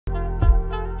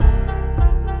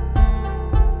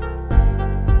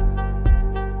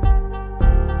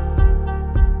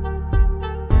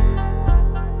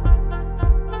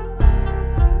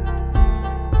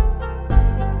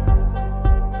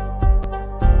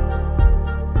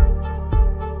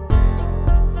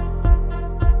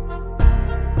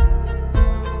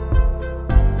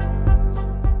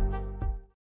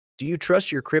you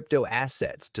trust your crypto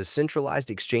assets to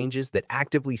centralized exchanges that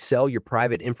actively sell your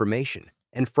private information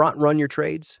and front run your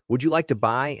trades? Would you like to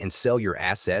buy and sell your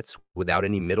assets without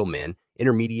any middlemen,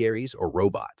 intermediaries, or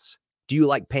robots? Do you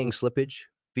like paying slippage,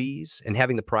 fees, and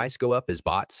having the price go up as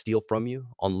bots steal from you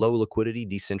on low liquidity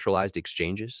decentralized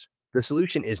exchanges? The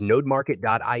solution is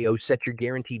nodemarket.io. Set your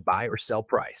guaranteed buy or sell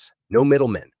price. No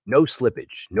middlemen, no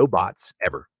slippage, no bots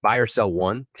ever. Buy or sell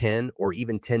 1, 10, or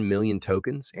even 10 million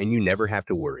tokens, and you never have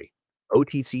to worry.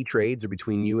 OTC trades are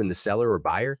between you and the seller or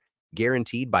buyer,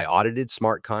 guaranteed by audited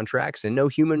smart contracts and no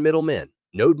human middlemen.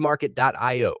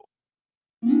 Nodemarket.io.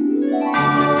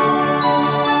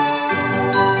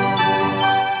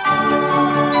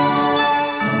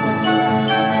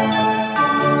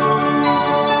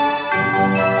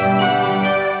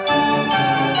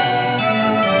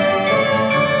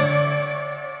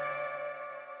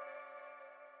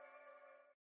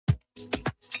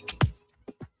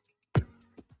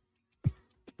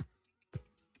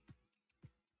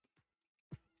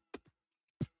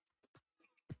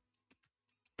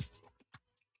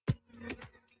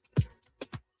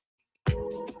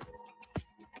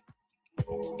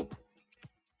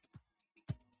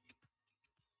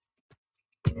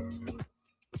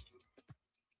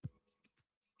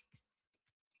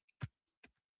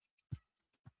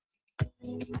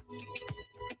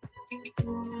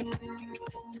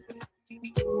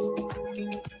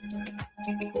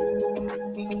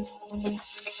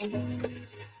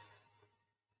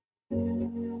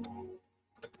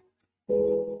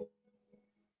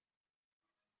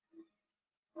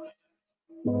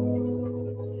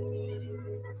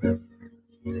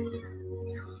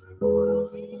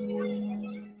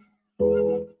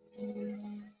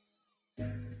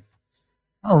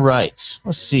 All right,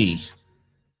 let's see.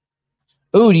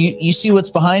 Oh, do you see what's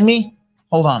behind me?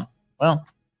 Hold on. Well,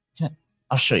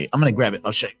 I'll show you. I'm going to grab it.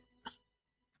 I'll show you.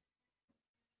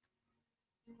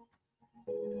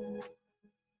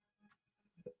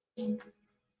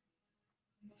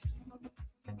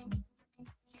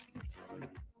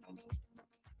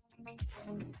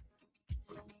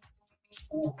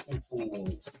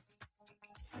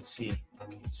 Let's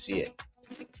see it.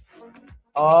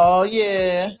 Oh,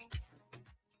 yeah.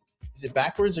 Is it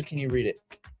backwards or can you read it?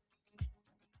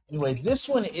 Anyway, this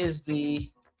one is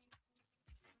the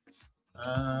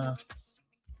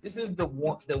this is the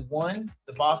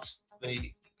box,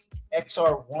 the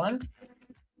XR1,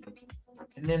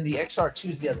 and then the XR2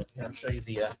 is the other one. Here, I'll show you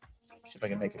the see if I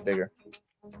can make it bigger.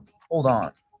 Hold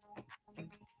on.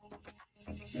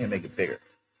 Let me make it bigger.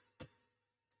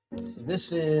 So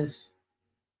this is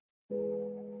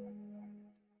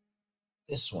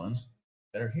this one.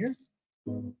 Better here.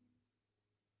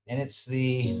 And it's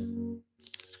the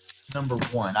number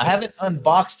 1. I haven't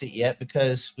unboxed it yet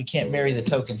because we can't marry the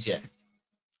tokens yet.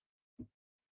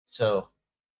 So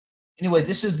anyway,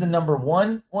 this is the number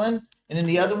 1 one, and then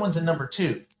the other one's the number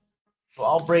 2. So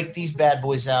I'll break these bad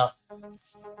boys out,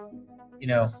 you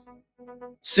know,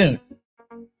 soon,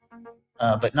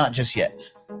 but not just yet.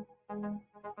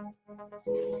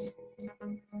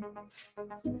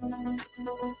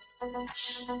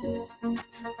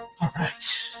 All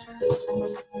right.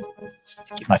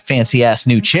 Get my fancy ass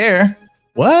new chair.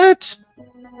 What?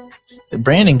 The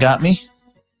Brandon got me.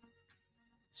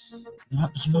 I'm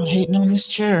not hating on this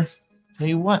chair. Tell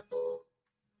you what.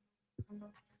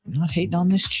 I'm not hating on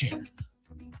this chair.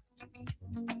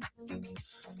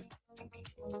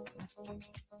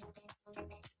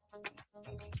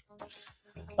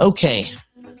 Okay.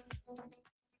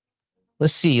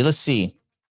 Let's see.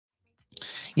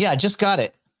 Yeah, I just got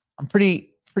it. I'm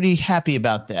pretty happy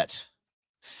about that.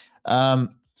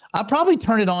 I'll probably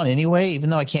turn it on anyway, even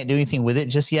though I can't do anything with it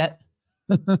just yet.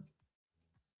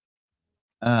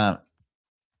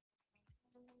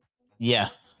 Yeah,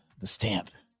 the stamp.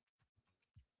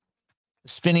 The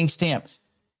spinning stamp.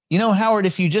 You know, Howard,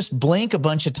 if you just blink a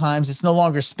bunch of times, it's no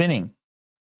longer spinning.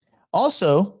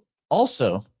 Also,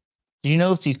 do you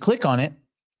know if you click on it?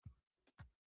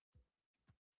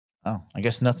 Oh, I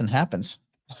guess nothing happens.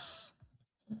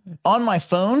 On my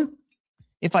phone,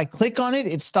 if I click on it,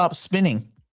 it stops spinning.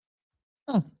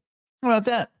 Oh, how about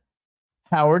that?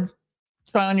 Howard,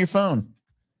 try on your phone.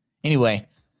 Anyway,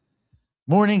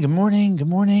 good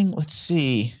morning. Let's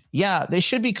see. Yeah, they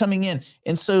should be coming in.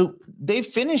 And so they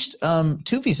finished.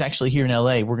 Tufi's actually here in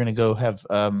LA. We're going to go have,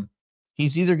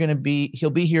 he's either going to he'll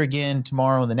be here again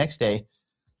tomorrow and the next day.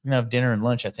 We're going to have dinner and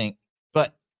lunch, I think.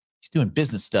 But he's doing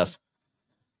business stuff.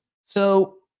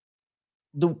 So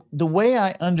the way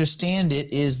I understand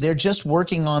it is they're just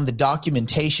working on the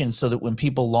documentation so that when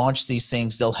people launch these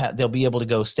things, they'll be able to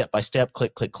go step by step,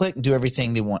 click, and do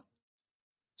everything they want.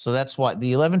 So that's why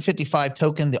the 1155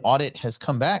 token, the audit has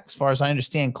come back. As far as I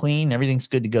understand, clean. Everything's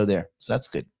good to go there. So that's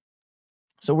good.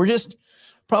 So we're just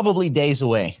probably days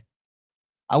away.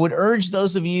 I would urge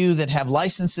those of you that have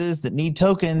licenses that need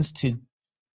tokens to,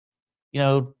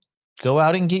 go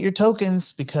out and get your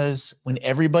tokens, because when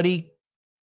everybody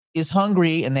is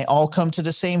hungry and they all come to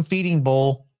the same feeding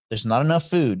bowl, there's not enough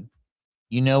food.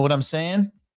 You know what I'm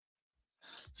saying?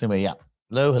 So anyway, yeah.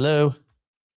 Hello.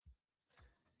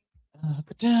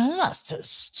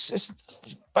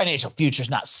 Financial future is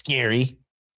not scary,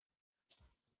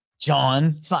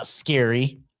 John. It's not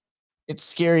scary. It's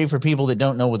scary for people that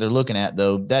don't know what they're looking at,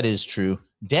 though. That is true.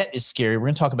 Debt is scary. We're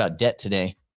going to talk about debt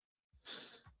today.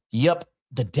 Yep,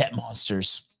 the debt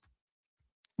monsters.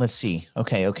 Let's see.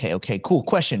 Okay. Cool.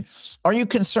 Question. Are you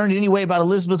concerned in any way about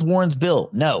Elizabeth Warren's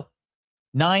bill? No.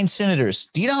 9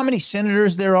 senators. Do you know how many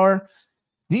senators there are?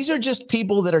 These are just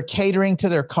people that are catering to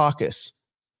their caucus.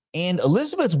 And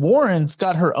Elizabeth Warren's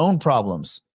got her own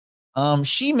problems.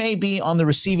 She may be on the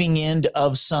receiving end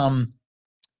of some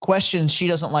questions she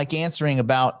doesn't like answering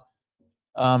about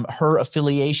her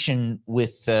affiliation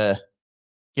with Gary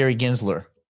Gensler.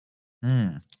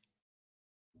 And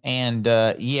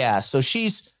so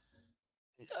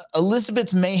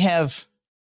Elizabeth may have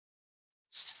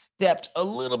stepped a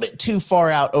little bit too far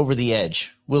out over the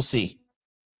edge. We'll see.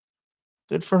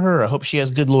 Good for her. I hope she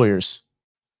has good lawyers.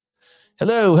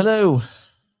 Hello.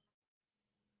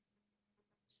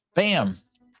 Bam.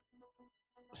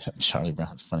 Charlie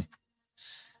Brown's funny.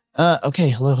 Okay.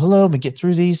 Hello. Let me get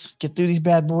through these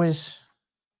bad boys.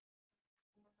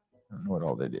 I don't know what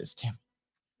all that is. Damn.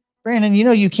 Brandon,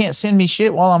 you can't send me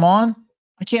shit while I'm on.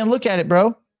 I can't look at it,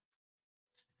 bro.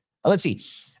 Let's see.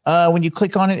 When you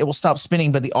click on it, it will stop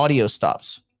spinning, but the audio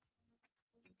stops.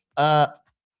 Let's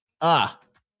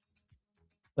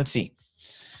see.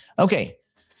 Okay.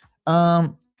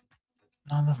 Not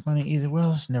enough money either. Well,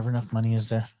 there's never enough money, is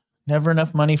there? Never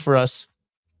enough money for us.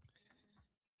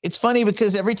 It's funny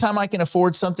because every time I can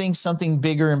afford something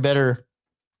bigger and better,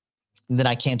 then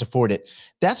I can't afford it.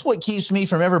 That's what keeps me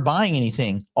from ever buying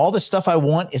anything. All the stuff I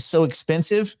want is so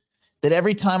expensive that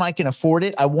every time I can afford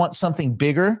it, I want something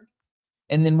bigger.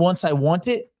 And then once I want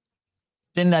it,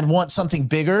 then I'd want something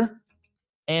bigger.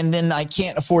 And then I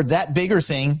can't afford that bigger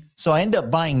thing. So I end up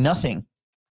buying nothing.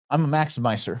 I'm a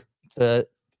maximizer.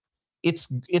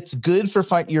 It's good for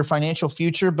your financial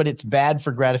future, but it's bad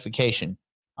for gratification.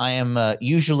 I am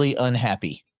usually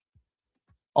unhappy.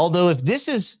 Although if this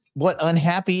is what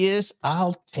unhappy is,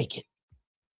 I'll take it.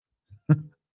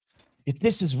 If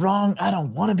this is wrong, I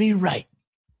don't want to be right.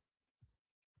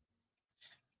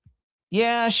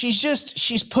 Yeah,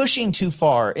 she's pushing too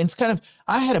far. It's kind of,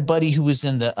 I had a buddy who was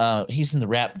he's in the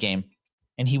rap game,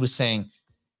 and he was saying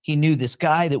he knew this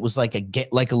guy that was like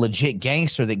a legit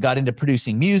gangster that got into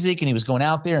producing music, and he was going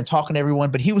out there and talking to everyone,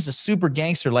 but he was a super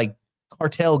gangster, like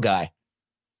cartel guy.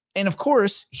 And of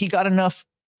course, he got enough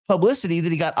publicity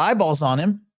that he got eyeballs on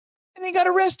him, and he got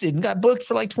arrested and got booked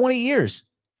for like 20 years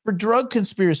for drug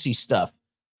conspiracy stuff.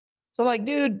 So like,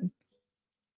 dude,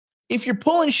 if you're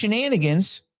pulling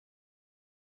shenanigans,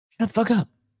 shut the fuck up.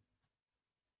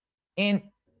 And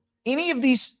any of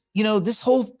these, this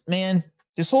whole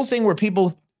thing where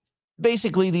people,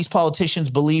 basically these politicians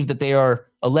believe that they are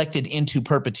elected into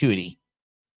perpetuity.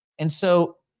 And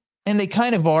so, and they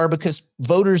kind of are, because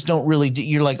voters don't really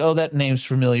you're like, oh, that name's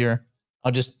familiar.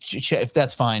 I'll just check if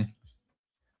that's fine.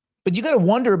 But you got to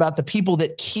wonder about the people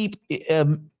that keep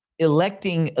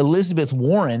electing Elizabeth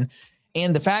Warren,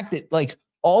 and the fact that like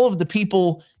all of the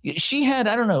people, she had,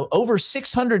 I don't know, over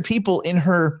 600 people in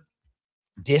her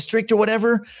district or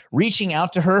whatever reaching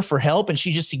out to her for help, and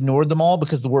she just ignored them all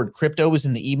because the word crypto was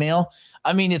in the email.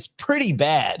 I mean, it's pretty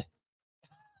bad.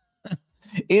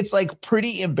 It's like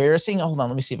pretty embarrassing. Hold on,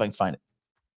 let me see if I can find it.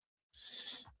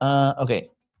 Okay.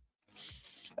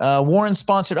 Warren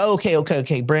sponsored. Oh,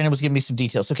 okay. Brandon was giving me some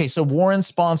details. Okay, so Warren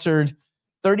sponsored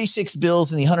 36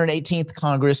 bills in the 118th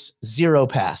Congress, 0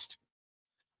 passed.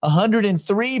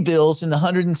 103 bills in the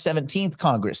 117th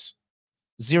Congress,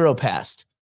 0 passed.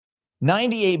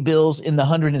 98 bills in the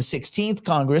 116th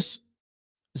Congress,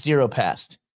 0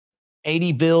 passed.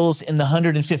 80 bills in the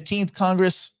 115th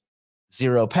Congress,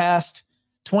 0 passed.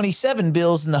 27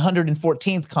 bills in the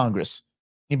 114th Congress.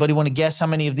 Anybody want to guess how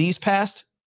many of these passed?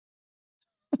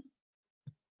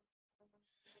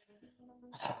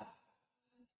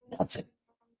 Nothing.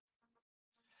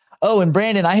 Oh, and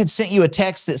Brandon, I had sent you a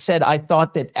text that said I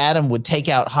thought that Adam would take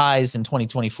out highs in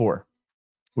 2024.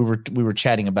 We were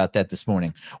chatting about that this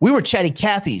morning. We were chatting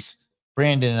Kathy's,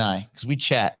 Brandon and I, because we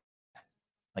chat.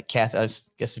 Like Kathy, I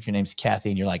guess if your name's Kathy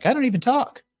and you're like, I don't even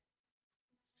talk.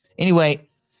 Anyway,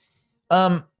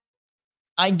 I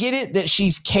I get it that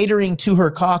she's catering to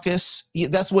her caucus.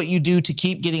 That's what you do to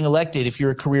keep getting elected if you're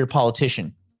a career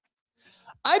politician.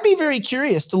 I'd be very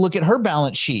curious to look at her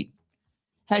balance sheet.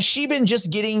 Has she been just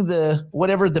getting the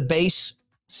whatever the base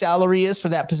salary is for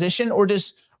that position, or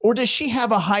does she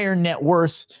have a higher net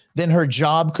worth than her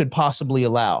job could possibly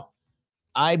allow?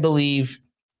 I believe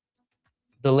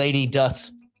the lady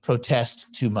doth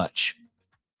protest too much.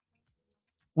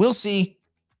 We'll see.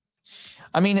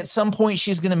 I mean, at some point,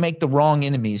 she's going to make the wrong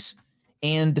enemies.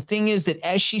 And the thing is that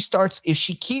as she starts, if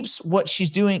she keeps what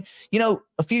she's doing, you know,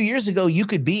 a few years ago, you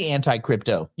could be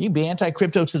anti-crypto. You'd be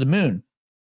anti-crypto to the moon.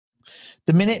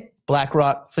 The minute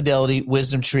BlackRock, Fidelity,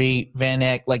 Wisdom Tree, Van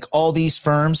Eck, like all these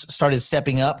firms started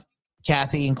stepping up,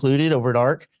 Kathy included over at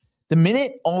ARK, the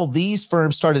minute all these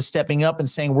firms started stepping up and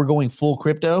saying we're going full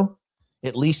crypto,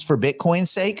 at least for Bitcoin's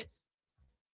sake,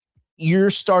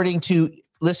 you're starting to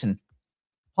listen.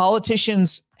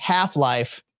 Politicians'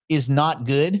 half-life is not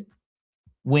good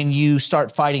when you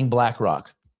start fighting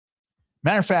BlackRock.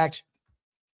 Matter of fact,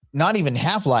 not even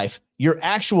half-life, your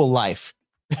actual life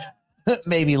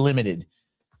may be limited.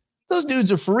 Those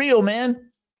dudes are for real,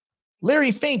 man.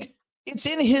 Larry Fink, it's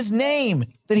in his name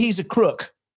that he's a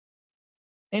crook.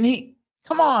 And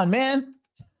come on, man.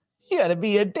 You got to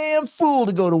be a damn fool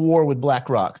to go to war with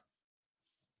BlackRock.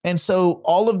 And so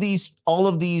all of these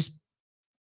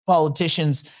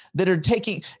politicians that are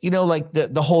taking, you know, like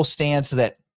the whole stance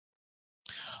that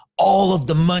all of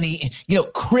the money, you know,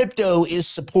 crypto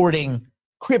supporting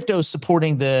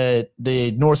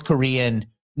the North Korean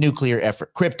nuclear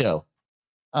effort. Crypto.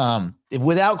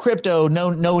 Without crypto,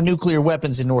 no nuclear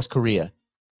weapons in North Korea.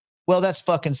 Well, that's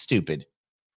fucking stupid.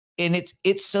 And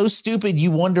it's so stupid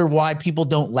you wonder why people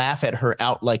don't laugh at her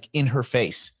out like in her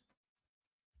face.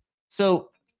 So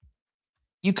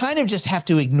you kind of just have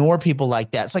to ignore people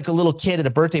like that. It's like a little kid at a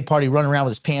birthday party running around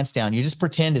with his pants down. You just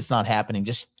pretend it's not happening.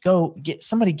 Just go get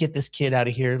this kid out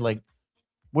of here. Like,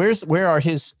 where are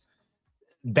his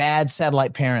bad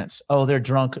satellite parents? Oh, they're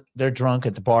drunk. They're drunk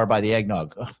at the bar by the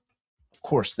eggnog. Ugh, of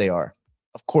course they are.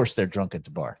 Of course they're drunk at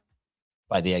the bar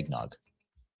by the eggnog.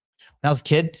 When I was a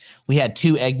kid, we had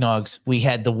 2 eggnogs. We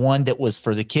had the one that was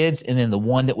for the kids and then the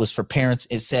one that was for parents.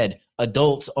 It said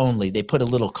adults only. They put a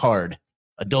little card.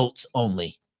 Adults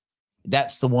only.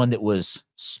 That's the one that was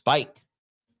spiked.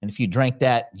 And if you drank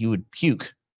that, you would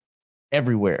puke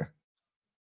everywhere.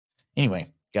 Anyway,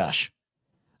 gosh.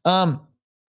 Yeah,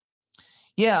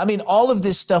 I mean, all of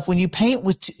this stuff, when you paint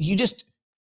with,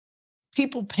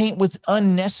 people paint with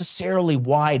unnecessarily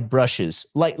wide brushes.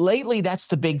 Like lately, that's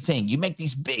the big thing. You make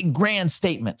these big grand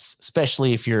statements,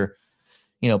 especially if you're,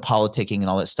 you know, politicking and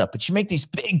all that stuff, but you make these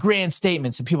big grand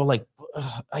statements and people are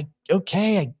like,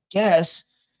 okay, I guess.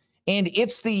 And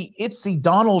it's the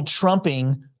Donald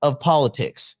Trumping of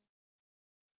politics.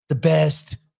 The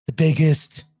best, the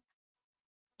biggest.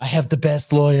 I have the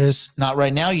best lawyers. Not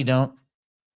right now, you don't.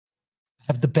 I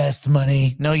have the best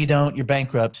money. No, you don't. You're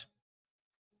bankrupt.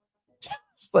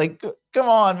 Like, come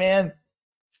on, man.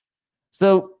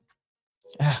 So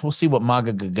we'll see what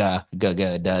MAGA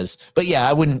Gaga does. But yeah,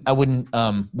 I wouldn't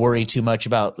worry too much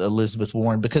about Elizabeth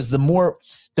Warren, because the more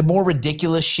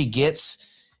ridiculous she gets,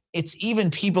 it's even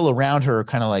people around her are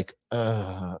kind of like,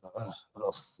 it's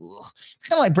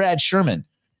kind of like Brad Sherman.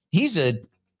 He's a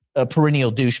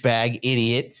perennial douchebag,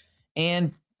 idiot,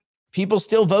 and people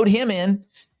still vote him in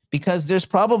because there's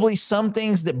probably some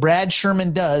things that Brad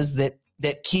Sherman does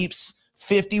that keeps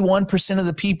 51% of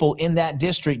the people in that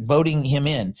district voting him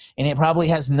in. And it probably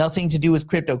has nothing to do with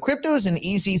crypto. Crypto is an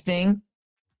easy thing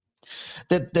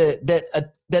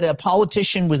that a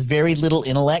politician with very little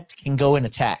intellect can go and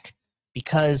attack,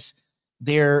 because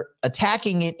they're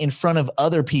attacking it in front of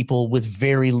other people with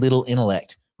very little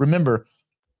intellect. Remember,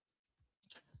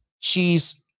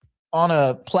 she's on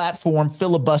a platform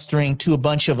filibustering to a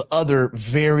bunch of other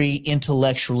very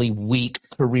intellectually weak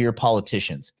career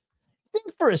politicians.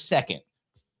 Think for a second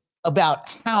about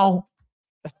how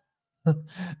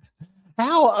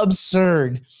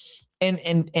absurd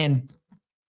and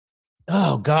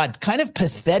oh God, kind of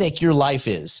pathetic your life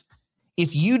is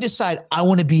if you decide I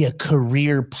want to be a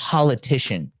career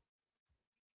politician.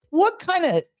 What kind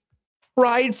of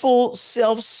prideful,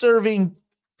 self-serving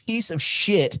piece of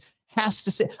shit has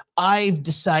to say, I've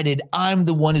decided I'm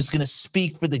the one who's going to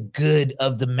speak for the good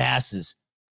of the masses?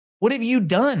 What have you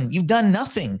done? You've done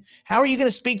nothing. How are you going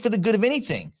to speak for the good of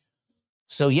anything?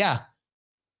 So yeah,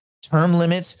 term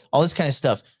limits, all this kind of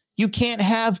stuff. You can't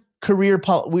have career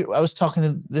I was talking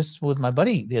to this with my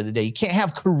buddy the other day. You can't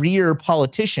have career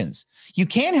politicians. You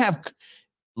can't have,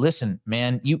 listen,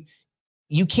 man, you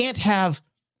can't have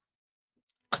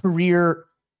career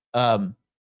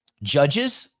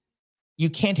judges. You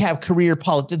can't have career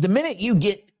politics. The minute you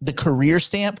get the career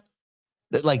stamp,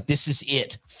 that like this is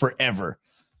it forever.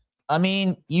 I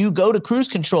mean, you go to cruise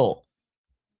control.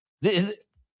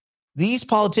 These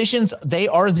politicians, they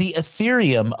are the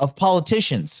Ethereum of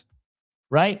politicians,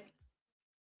 right?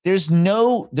 There's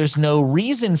no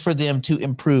reason for them to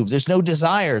improve. There's no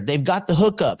desire. They've got the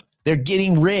hookup. They're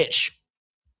getting rich.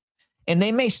 And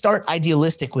they may start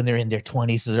idealistic when they're in their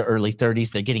 20s or early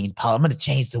 30s. They're getting, I'm going to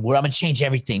change the world. I'm going to change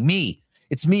everything. Me.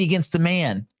 It's me against the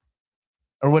man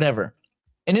or whatever.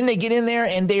 And then they get in there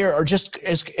and they are just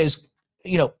as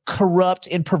you know, corrupt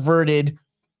and perverted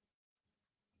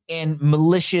and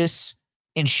malicious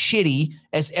and shitty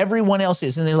as everyone else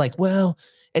is. And they're like, well,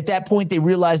 at that point, they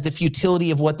realize the futility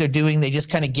of what they're doing. They just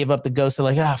kind of give up the ghost. They're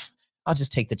like, I'll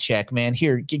just take the check, man.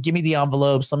 Here, give me the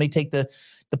envelopes. Let me take the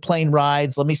plane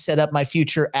rides. Let me set up my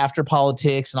future after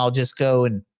politics. And I'll just go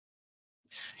and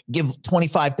give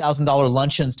 $25,000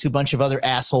 luncheons to a bunch of other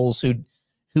assholes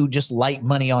who just light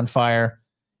money on fire.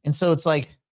 And so it's like,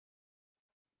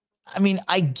 I mean,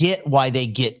 I get why they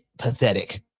get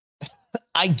pathetic.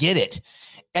 I get it.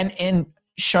 And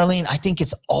Charlene, I think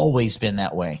it's always been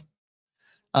that way.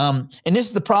 And this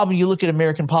is the problem. You look at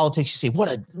American politics, you say,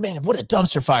 what a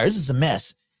dumpster fire. This is a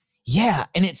mess. Yeah.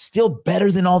 And it's still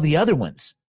better than all the other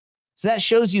ones. So that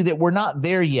shows you that we're not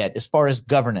there yet as far as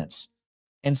governance.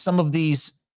 And some of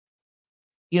these,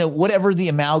 you know, whatever the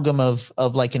amalgam of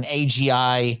like an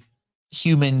AGI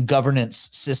human governance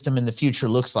system in the future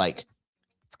looks like,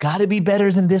 it's got to be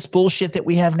better than this bullshit that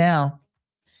we have now.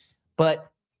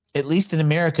 But at least in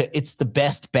America, it's the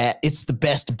best it's the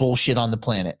best bullshit on the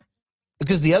planet,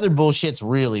 because the other bullshit's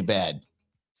really bad.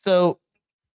 So,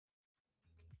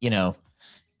 you know,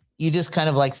 you just kind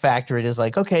of like factor it as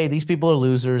like, okay, these people are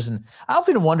losers. And I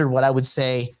often wondered what I would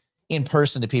say in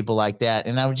person to people like that.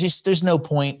 And I would just, there's no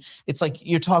point. It's like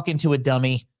you're talking to a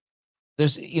dummy.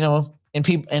 There's, you know, and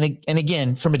people, and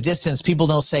again, from a distance, people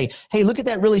don't say, hey, look at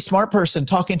that really smart person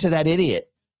talking to that idiot.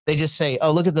 They just say,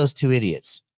 oh, look at those two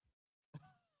idiots.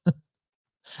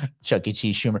 Chuck E.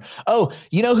 Cheese Schumer. Oh,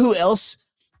 you know who else?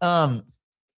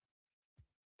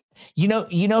 You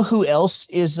know who else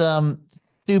is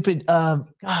stupid? God,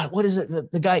 what is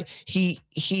it? The guy,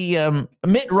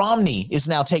 Mitt Romney is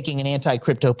now taking an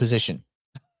anti-crypto position.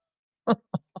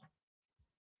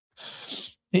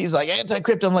 He's like,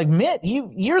 anti-crypto. I'm like, Mitt,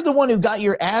 you're the one who got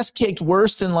your ass kicked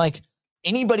worse than like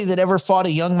anybody that ever fought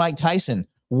a young Mike Tyson.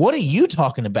 What are you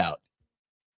talking about?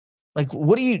 Like,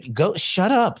 what do you go?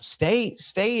 Shut up. Stay.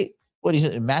 What is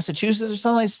it? Massachusetts or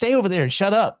something like that? Stay over there and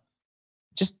shut up.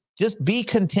 Just be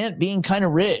content being kind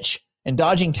of rich and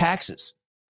dodging taxes.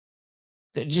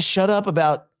 Just shut up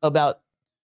about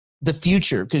the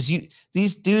future. Because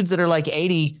these dudes that are like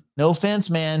 80, no offense,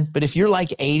 man, but if you're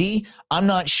like 80, I'm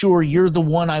not sure you're the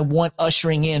one I want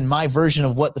ushering in my version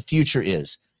of what the future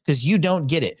is. Because you don't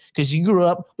get it. Because you grew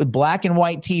up with black and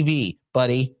white TV,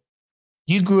 buddy.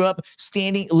 You grew up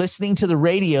listening to the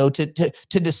radio to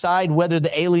decide whether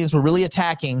the aliens were really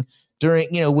attacking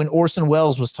during, you know, when Orson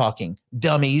Welles was talking.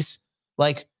 Dummies.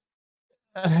 Like,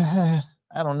 I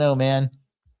don't know, man.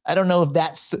 I don't know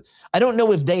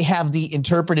if they have the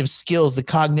interpretive skills, the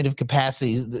cognitive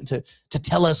capacities to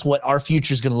tell us what our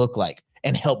future is going to look like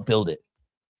and help build it.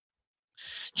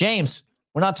 James,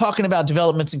 we're not talking about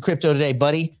developments in crypto today,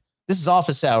 buddy. This is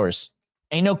office hours.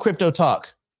 Ain't no crypto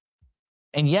talk.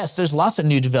 And yes, there's lots of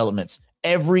new developments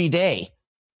every day.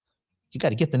 You got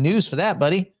to get the news for that,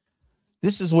 buddy.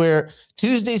 This is where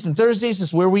Tuesdays and Thursdays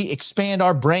is where we expand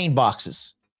our brain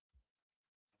boxes.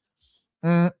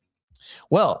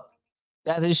 Well,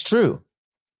 that is true.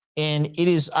 And it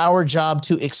is our job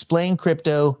to explain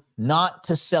crypto, not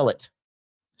to sell it.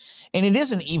 And it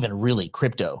isn't even really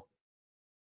crypto.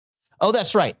 Oh,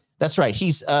 that's right. That's right.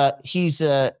 He's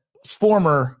a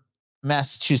former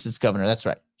Massachusetts governor. That's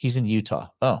right. He's in Utah.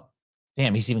 Oh,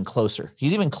 damn. He's even closer.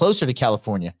 He's even closer to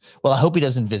California. Well, I hope he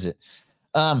doesn't visit.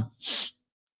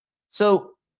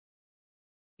 So,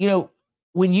 you know,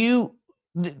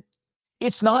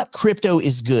 it's not crypto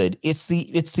is good. It's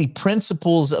the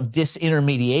principles of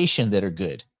disintermediation that are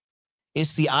good.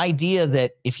 It's the idea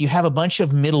that if you have a bunch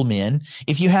of middlemen,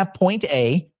 if you have point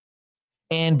A,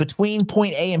 and between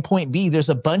point A and point B, there's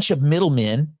a bunch of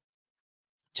middlemen.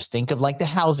 Just think of like the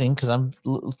housing,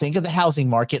 think of the housing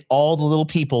market, all the little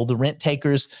people, the rent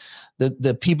takers,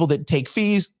 the people that take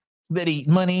fees, that eat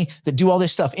money, that do all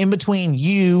this stuff in between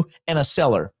you and a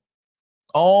seller.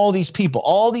 All these people,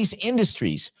 all these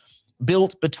industries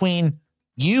built between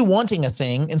you wanting a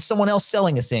thing and someone else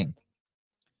selling a thing.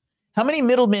 How many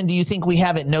middlemen do you think we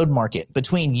have at Node Market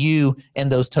between you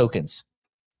and those tokens?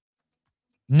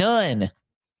 None.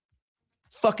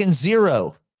 Fucking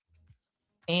zero.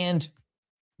 And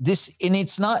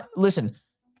it's not, listen,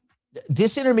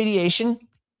 disintermediation,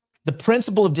 the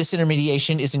principle of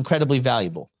disintermediation is incredibly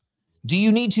valuable. Do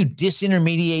you need to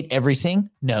disintermediate everything?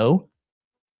 No.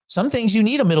 Some things you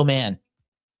need a middleman.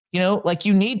 You know, like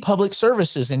you need public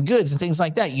services and goods and things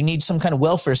like that. You need some kind of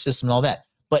welfare system and all that.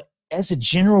 But as a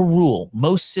general rule,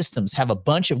 most systems have a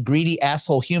bunch of greedy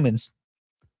asshole humans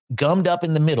gummed up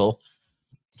in the middle,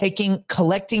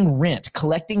 collecting rent,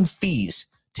 collecting fees,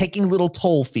 taking little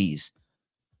toll fees.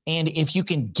 And if you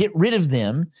can get rid of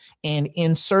them and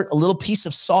insert a little piece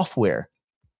of software,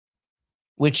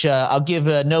 which I'll give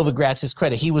Novogratz his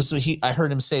credit. I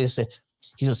heard him say this.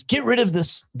 He says, get rid of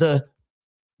the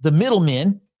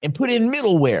middlemen and put in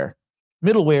middleware.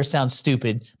 Middleware sounds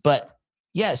stupid, but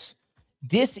yes,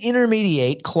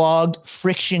 disintermediate clogged,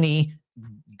 frictiony,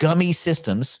 gummy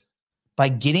systems by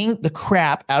getting the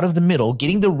crap out of the middle,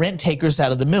 getting the rent takers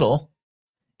out of the middle,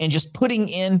 and just putting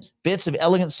in bits of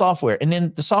elegant software. And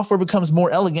then the software becomes more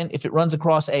elegant if it runs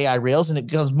across AI rails, and it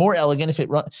becomes more elegant if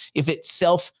it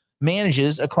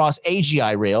self-manages across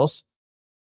AGI rails,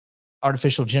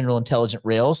 artificial general intelligent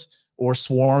rails, or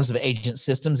swarms of agent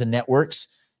systems and networks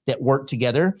that work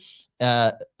together,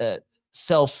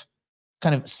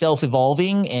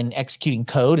 self-evolving and executing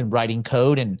code and writing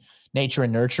code and nature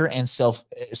and nurture and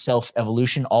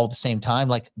self-evolution all at the same time.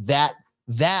 Like that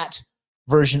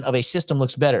version of a system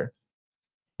looks better.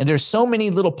 And there's so many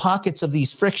little pockets of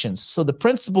these frictions. So the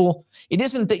principle, it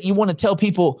isn't that you want to tell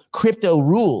people crypto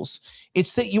rules.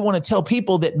 It's that you want to tell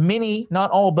people that many, not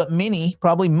all, but many,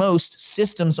 probably most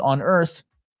systems on Earth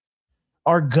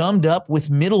are gummed up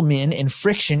with middlemen and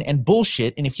friction and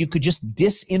bullshit. And if you could just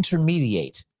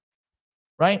disintermediate,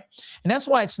 right? And that's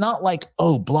why it's not like,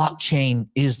 oh, blockchain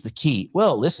is the key.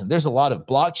 Well, listen, there's a lot of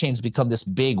blockchains become this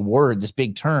big word, this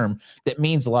big term that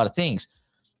means a lot of things.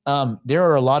 There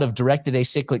are a lot of directed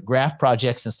acyclic graph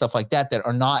projects and stuff like that that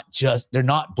are they're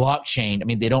not blockchain. I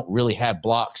mean, they don't really have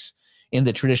blocks in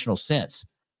the traditional sense.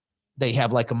 They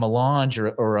have like a melange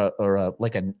or a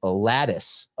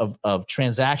lattice of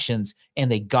transactions, and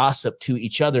they gossip to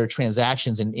each other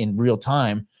transactions in real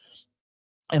time.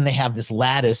 And they have this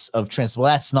lattice of well,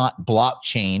 that's not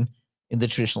blockchain in the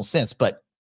traditional sense, but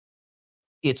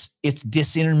it's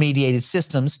disintermediated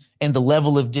systems, and the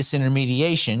level of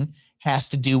disintermediation has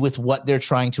to do with what they're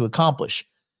trying to accomplish.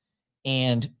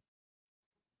 And,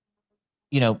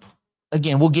 you know,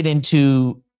 again, we'll get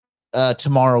into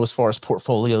tomorrow as far as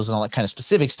portfolios and all that kind of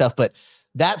specific stuff, but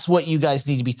that's what you guys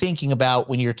need to be thinking about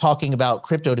when you're talking about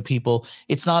crypto to people.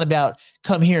 It's not about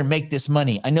come here and make this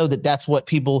money. I know that's what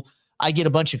I get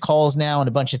a bunch of calls now and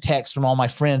a bunch of texts from all my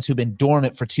friends who've been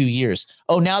dormant for 2 years.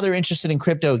 Oh, now they're interested in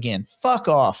crypto again. Fuck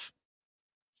off.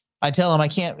 I tell them I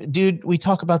can't, dude, we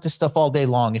talk about this stuff all day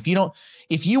long. If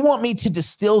you want me to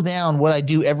distill down what I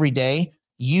do every day,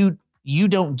 you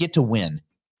don't get to win.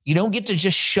 You don't get to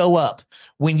just show up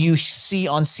when you see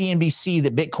on CNBC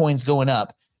that Bitcoin's going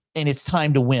up and it's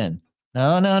time to win.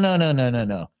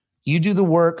 No. You do the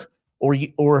work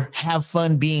or have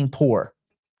fun being poor.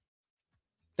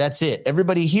 That's it.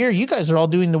 Everybody here, you guys are all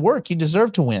doing the work. You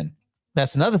deserve to win.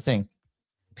 That's another thing.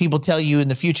 People tell you in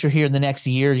the future here in the next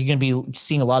year, you're going to be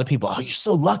seeing a lot of people. Oh, you're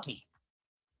so lucky.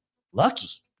 Lucky?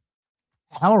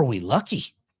 How are we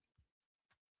lucky?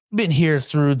 Been here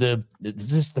through the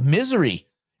misery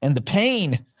and the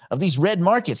pain of these red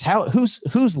markets.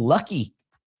 Who's lucky?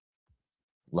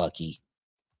 Lucky.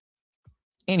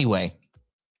 Anyway,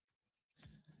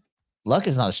 luck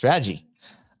is not a strategy.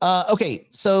 Okay,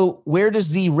 so where does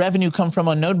the revenue come from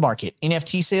on Node Market?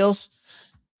 NFT sales?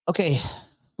 Okay,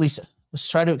 Lisa, let's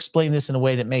try to explain this in a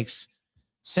way that makes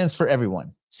sense for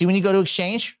everyone. See, when you go to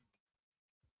exchange,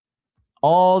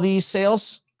 all these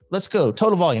sales, let's go.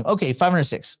 Total volume. Okay,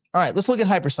 506. All right, let's look at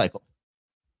hypercycle.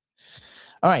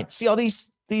 All right, see all these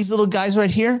little guys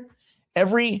right here?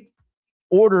 Every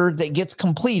order that gets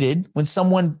completed when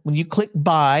you click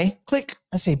buy,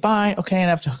 I say buy, okay, and I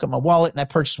have to hook up my wallet and I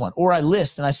purchase one, or I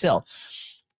list and I sell.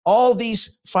 All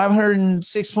these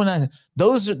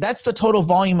 506.9, that's the total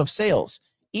volume of sales.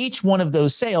 Each one of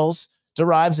those sales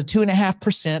derives a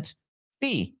 2.5%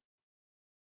 fee,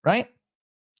 right?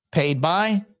 Paid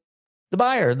by the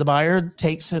buyer. The buyer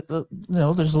takes it, there's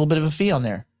a little bit of a fee on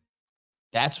there.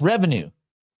 That's revenue.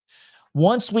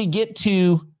 Once we get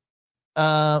to,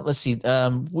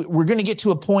 we're going to get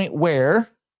to a point where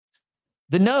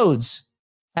the nodes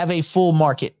have a full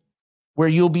market where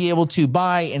you'll be able to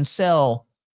buy and sell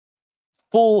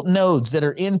full nodes that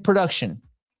are in production.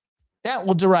 That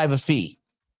will derive a fee.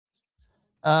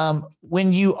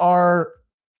 When you are,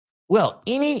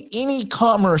 any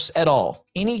commerce at all,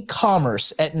 any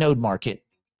commerce at Node Market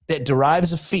that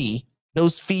derives a fee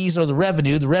those fees are the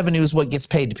revenue. The revenue is what gets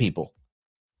paid to people.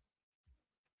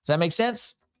 Does that make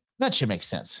sense? That should make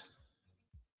sense.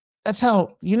 That's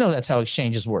how, that's how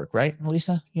exchanges work, right,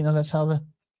 Lisa? That's how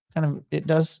it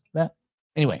does that.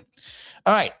 Anyway.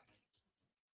 All right.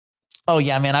 Oh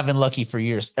yeah, man, I've been lucky for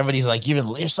years. Everybody's like,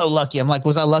 you're so lucky. I'm like,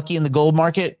 was I lucky in the gold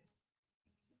market?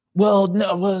 Well,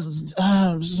 no,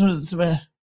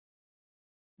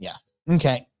 yeah.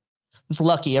 Okay. It's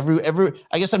lucky.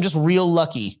 I guess I'm just real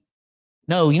lucky.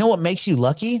 No, you know what makes you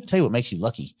lucky? I'll tell you what makes you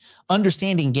lucky.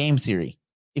 Understanding game theory.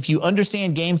 If you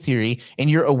understand game theory and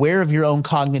you're aware of your own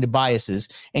cognitive biases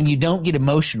and you don't get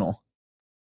emotional,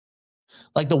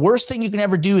 like the worst thing you can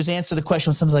ever do is answer the question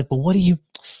when someone's like, well,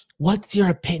 what's your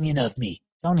opinion of me?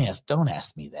 Don't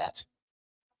ask me that.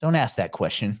 Don't ask that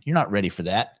question. You're not ready for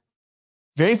that.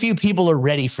 Very few people are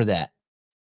ready for that.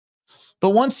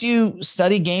 But once you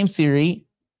study game theory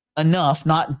enough,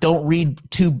 don't read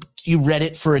you read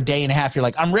it for a day and a half. You're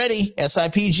like, I'm ready.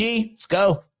 SIPG. Let's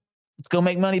go. Let's go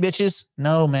make money, bitches.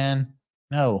 No, man.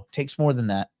 No, it takes more than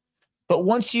that. But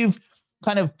once you've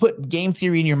kind of put game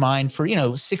theory in your mind for,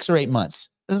 6 or 8 months,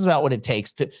 this is about what it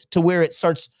takes to where it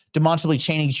starts demonstrably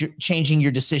changing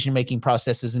your decision-making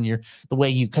processes and the way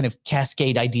you kind of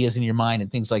cascade ideas in your mind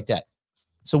and things like that.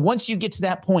 So once you get to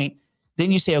that point,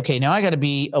 then you say, okay, now I got to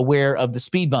be aware of the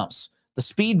speed bumps. The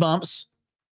speed bumps,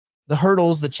 the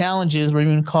hurdles, the challenges, whatever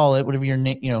you want to call it, whatever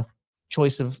your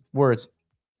choice of words.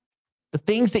 The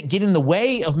things that get in the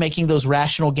way of making those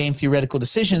rational game theoretical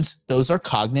decisions, those are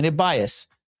cognitive bias.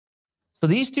 So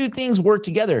these two things work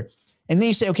together. And then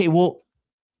you say, okay, well,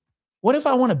 what if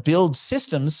I want to build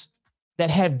systems that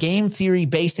have game theory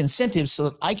based incentives so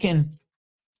that I can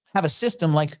have a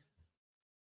system like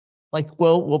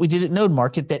what we did at Node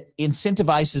Market that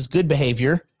incentivizes good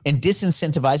behavior and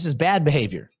disincentivizes bad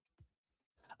behavior.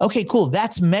 Okay, cool.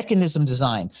 That's mechanism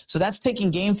design. So that's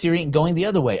taking game theory and going the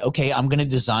other way. Okay, I'm going to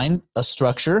design a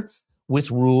structure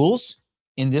with rules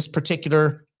in this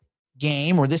particular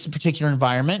game or this particular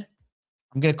environment.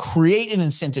 I'm going to create an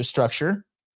incentive structure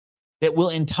that will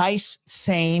entice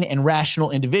sane and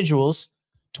rational individuals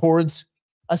towards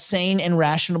a sane and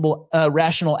rational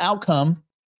outcome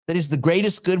that is the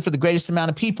greatest good for the greatest amount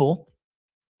of people,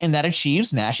 and that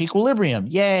achieves Nash equilibrium.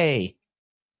 Yay.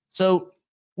 So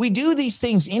we do these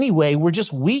things anyway. We're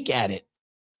just weak at it.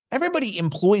 Everybody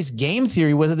employs game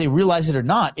theory, whether they realize it or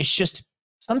not. It's just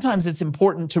sometimes it's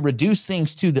important to reduce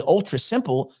things to the ultra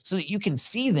simple so that you can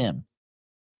see them.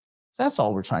 That's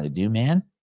all we're trying to do, man.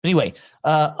 Anyway,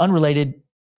 unrelated,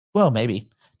 well, maybe.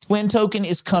 Twin token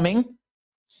is coming.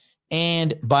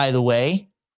 And by the way,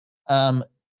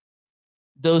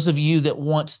 those of you that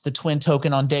want the twin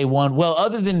token on day one, well,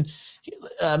 other than,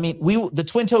 the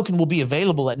twin token will be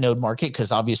available at Node Market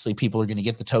because obviously people are going to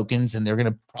get the tokens and they're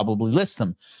going to probably list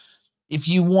them. If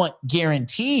you want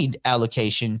guaranteed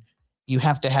allocation, you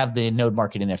have to have the Node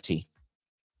Market NFT.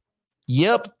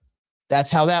 Yep,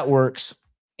 that's how that works.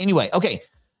 Anyway, okay,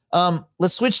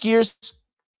 let's switch gears.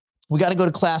 We got to go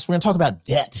to class. We're going to talk about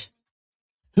debt.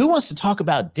 Who wants to talk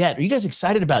about debt? Are you guys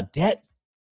excited about debt?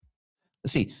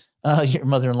 Let's see. Your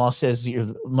mother-in-law says you're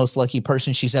the most lucky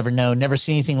person she's ever known. Never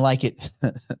seen anything like it.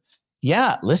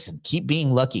 Yeah, listen, keep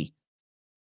being lucky.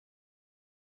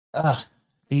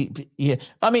 Yeah.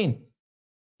 I mean,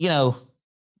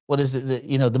 what is it?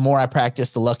 The more I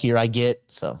practice, the luckier I get.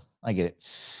 So I get it.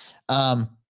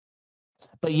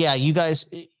 But yeah, you guys,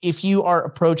 if you are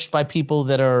approached by people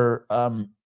that are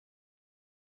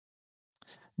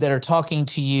talking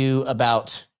to you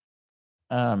about,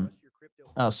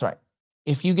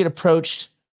 if you get approached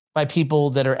by people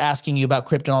that are asking you about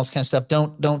crypto and all this kind of stuff,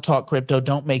 don't talk crypto.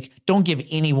 Don't give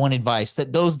anyone advice.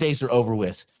 That those days are over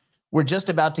with. We're just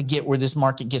about to get where this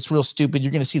market gets real stupid.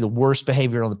 You're going to see the worst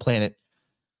behavior on the planet.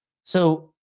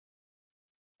 So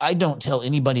I don't tell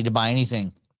anybody to buy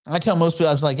anything. I tell most people,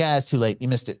 I was like, it's too late. You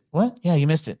missed it. What? Yeah, you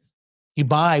missed it. You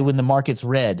buy when the market's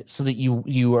red so that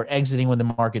you are exiting when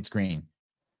the market's green.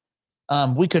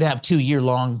 We could have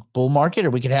 2-year-long bull market,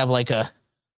 or we could have like a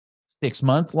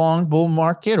 6-month long bull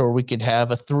market, or we could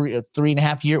have a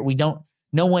 3.5 year.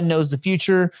 No one knows the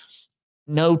future.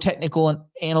 No technical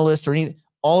analyst or anything.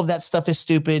 All of that stuff is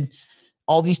stupid.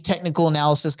 All these technical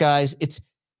analysis guys,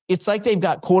 it's like they've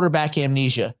got quarterback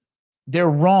amnesia.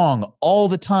 They're wrong all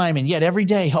the time. And yet every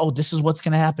day, this is what's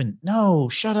going to happen. No,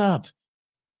 shut up.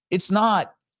 It's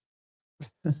not.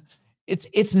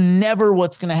 It's never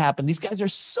what's going to happen. These guys are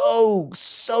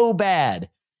so bad.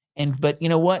 But you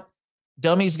know what?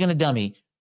 Dummy's going to dummy.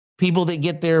 People that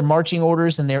get their marching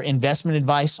orders and their investment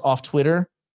advice off Twitter,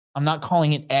 I'm not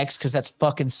calling it X because that's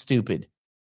fucking stupid.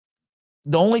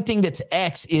 The only thing that's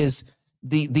X is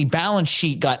the balance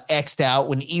sheet got X'd out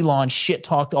when Elon shit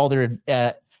talked all their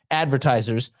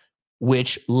advertisers,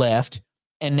 which left,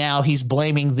 and now he's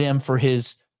blaming them for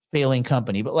his failing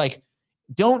company. But like,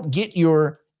 don't get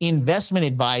your investment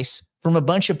advice from a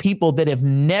bunch of people that have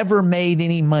never made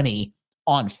any money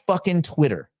on fucking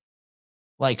Twitter.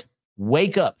 Like,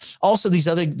 wake up. Also, these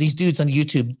dudes on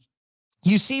YouTube,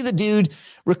 you see the dude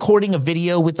recording a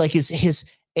video with like his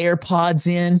AirPods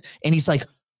in, and he's like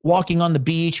walking on the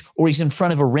beach, or he's in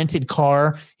front of a rented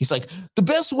car. He's like, the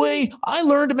best way I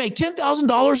learned to make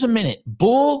 $10,000 a minute.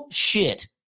 Bullshit.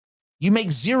 You make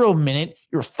 $0 a minute,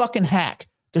 you're a fucking hack.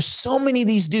 There's so many of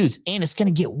these dudes, and it's going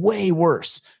to get way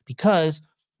worse because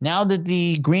now that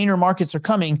the greener markets are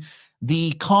coming,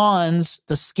 the cons,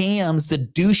 the scams, the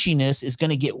douchiness is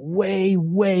going to get way,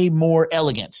 way more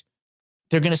elegant.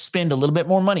 They're going to spend a little bit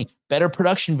more money, better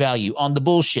production value on the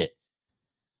bullshit.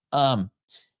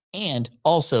 And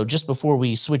also, just before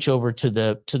we switch over to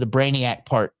the Brainiac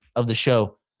part of the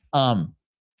show,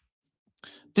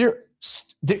 there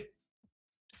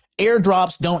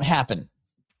airdrops don't happen.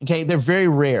 Okay, they're very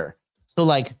rare. So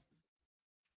like,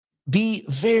 be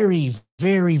very,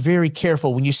 very, very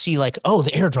careful when you see like, oh,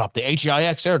 the airdrop, the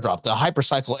HEIX airdrop, the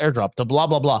hypercycle airdrop, the blah,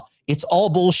 blah, blah. It's all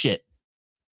bullshit.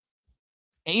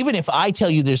 Even if I tell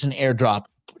you there's an airdrop,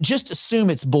 just assume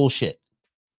it's bullshit,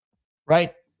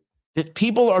 right? That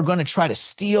people are going to try to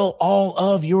steal all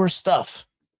of your stuff.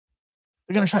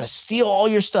 They're going to try to steal all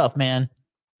your stuff, man.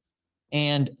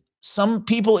 And some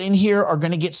people in here are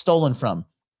going to get stolen from.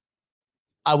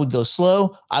 I would go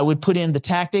slow. I would put in the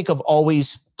tactic of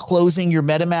always closing your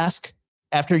MetaMask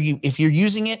after if you're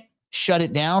using it, shut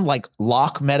it down, like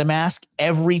lock MetaMask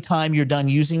every time you're done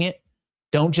using it.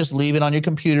 Don't just leave it on your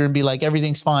computer and be like,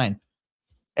 everything's fine.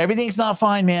 Everything's not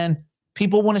fine, man.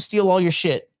 People want to steal all your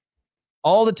shit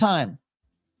all the time.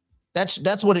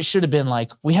 That's what it should have been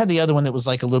like. We had the other one that was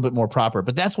like a little bit more proper,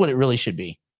 but that's what it really should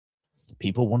be.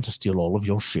 People want to steal all of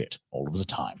your shit all of the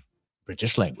time.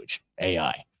 British language,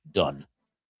 AI, done.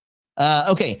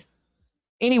 Okay.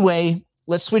 Anyway,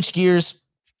 let's switch gears.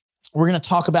 We're going to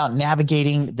talk about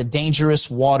navigating the dangerous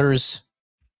waters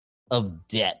of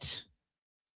debt.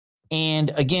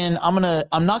 And again, I'm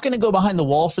not going to go behind the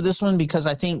wall for this one because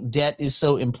I think debt is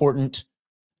so important.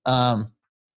 And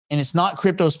it's not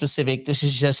crypto specific. This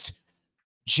is just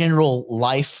general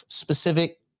life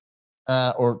specific,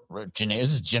 or generic.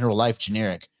 This is general life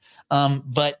generic. No,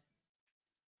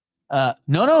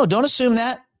 don't assume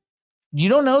that. You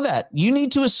don't know that. You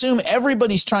need to assume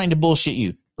everybody's trying to bullshit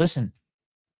you. Listen,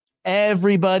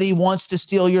 everybody wants to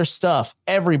steal your stuff.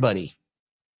 Everybody.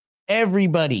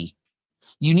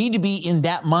 You need to be in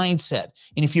that mindset.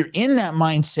 And if you're in that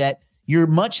mindset, you're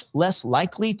much less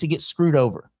likely to get screwed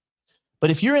over.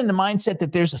 But if you're in the mindset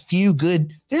that there's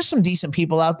some decent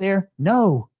people out there,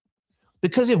 no.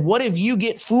 Because what if you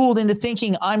get fooled into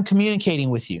thinking I'm communicating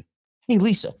with you? Hey,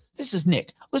 Lisa, this is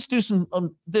Nick. Let's do some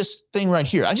this thing right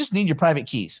here. I just need your private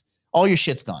keys. All your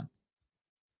shit's gone.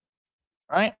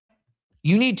 All right?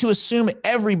 You need to assume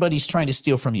everybody's trying to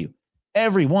steal from you.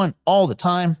 Everyone, all the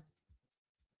time.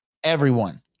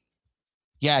 Everyone.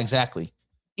 Yeah, exactly.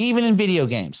 Even in video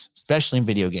games, especially in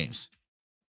video games.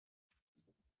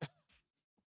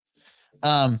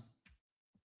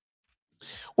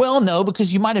 Well, no,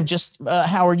 because you might have just,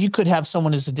 Howard, you could have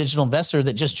someone as a digital investor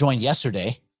that just joined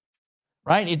yesterday,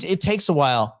 right? It takes a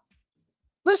while.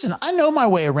 Listen, I know my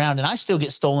way around and I still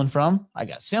get stolen from. I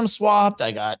got SIM swapped.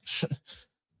 I got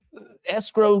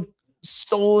escrow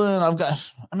stolen.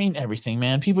 Everything,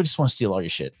 man. People just want to steal all your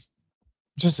shit.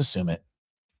 Just assume it.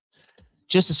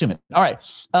 All right.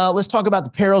 Let's talk about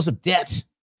the perils of debt.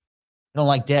 I don't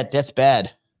like debt. Debt's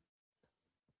bad.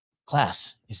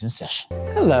 Class is in session.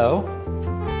 Hello.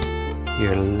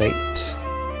 You're late.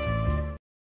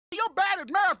 You're bad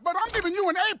at math, but I'm giving you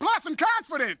an A+ in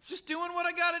confidence. Just doing what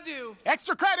I gotta do.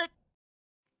 Extra credit.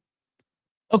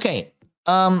 Okay.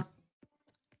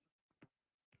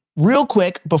 Real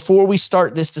quick, before we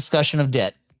start this discussion of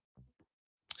debt,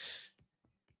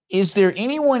 is there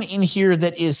anyone in here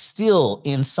that is still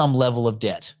in some level of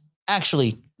debt?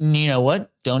 Actually, you know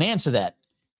what? Don't answer that.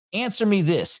 Answer me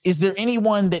this. Is there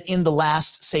anyone that in the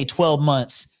last, say, 12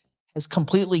 months has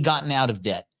completely gotten out of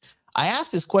debt? I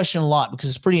ask this question a lot because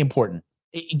it's pretty important.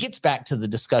 It gets back to the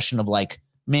discussion of like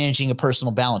managing a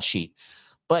personal balance sheet.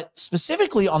 But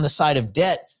specifically on the side of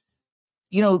debt,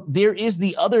 there is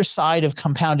the other side of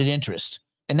compounded interest.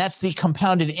 And that's the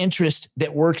compounded interest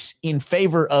that works in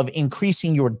favor of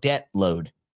increasing your debt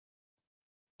load.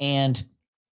 And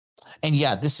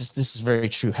yeah, this is very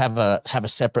true. Have a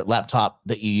separate laptop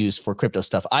that you use for crypto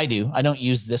stuff. I do. I don't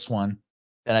use this one.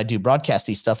 that I do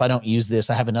broadcasty stuff, I don't use this.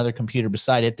 I have another computer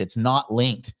beside it that's not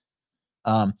linked.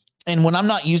 And when I'm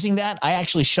not using that, I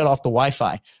actually shut off the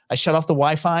Wi-Fi. I shut off the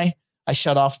Wi-Fi. I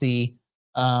shut off the,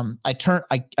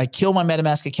 I kill my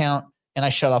MetaMask account and I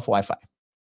shut off Wi-Fi.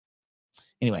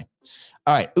 Anyway.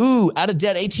 All right. Ooh, out of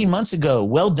debt 18 months ago.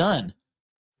 Well done.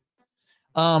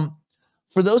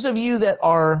 For those of you that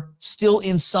are still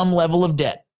in some level of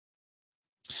debt,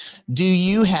 do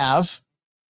you have,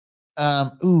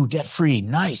 debt-free?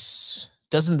 Nice.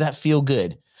 Doesn't that feel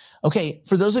good? Okay.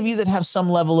 For those of you that have some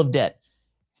level of debt,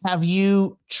 have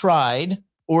you tried,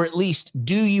 or at least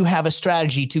do you have a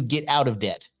strategy to get out of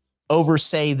debt over,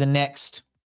 say, the next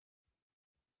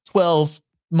 12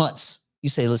 months? You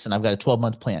say, listen, I've got a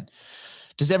 12-month plan.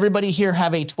 Does everybody here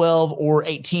have a 12 or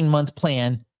 18-month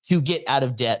plan to get out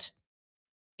of debt?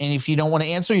 And if you don't want to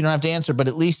answer, you don't have to answer, but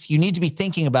at least you need to be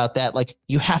thinking about that. Like,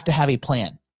 you have to have a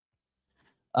plan.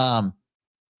 And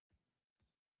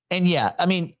yeah, I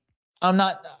mean,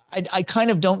 I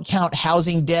kind of don't count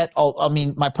housing debt. I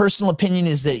mean, my personal opinion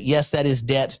is that, yes, that is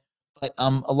debt, but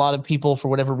a lot of people, for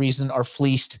whatever reason, are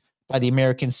fleeced by the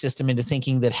American system into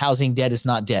thinking that housing debt is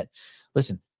not debt.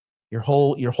 Listen, your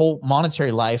whole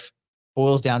monetary life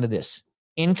boils down to this: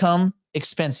 income,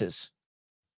 expenses,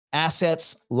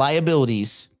 assets,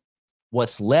 liabilities.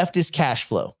 What's left is cash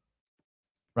flow,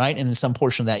 right? And then some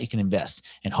portion of that you can invest.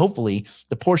 And hopefully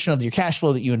the portion of your cash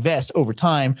flow that you invest over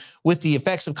time with the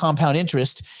effects of compound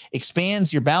interest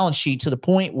expands your balance sheet to the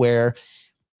point where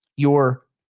your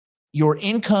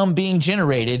income being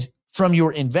generated from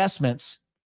your investments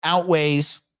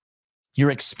outweighs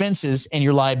your expenses and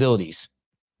your liabilities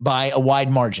by a wide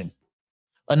margin,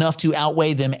 enough to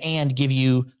outweigh them and give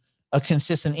you a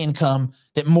consistent income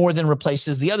that more than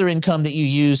replaces the other income that you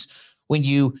use when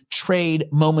you trade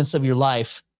moments of your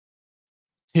life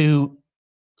to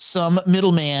some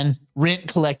middleman rent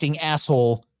collecting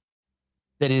asshole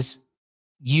that is,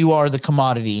 you are the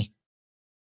commodity.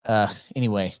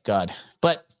 Anyway, God,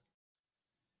 but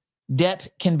debt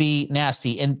can be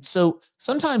nasty. And so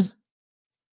sometimes,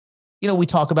 we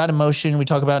talk about emotion, we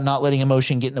talk about not letting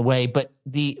emotion get in the way, but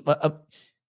there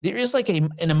is like an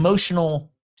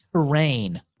emotional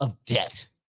terrain of debt,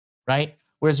 right?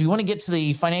 Whereas we want to get to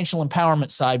the financial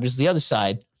empowerment side, which is the other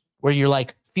side, where you're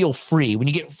like, feel free. When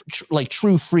you get like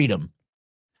true freedom,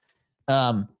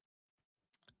 then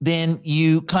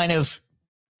you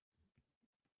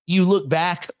look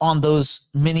back on those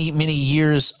many, many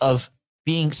years of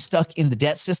being stuck in the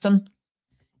debt system,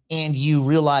 and you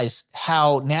realize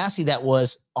how nasty that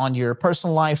was on your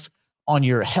personal life, on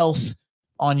your health,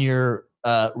 on your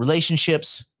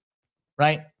relationships,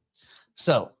 right?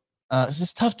 So it's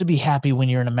just tough to be happy when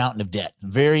you're in a mountain of debt.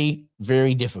 Very,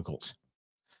 very difficult.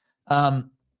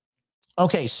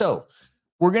 Okay, so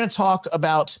we're going to talk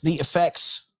about the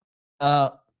effects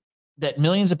that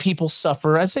millions of people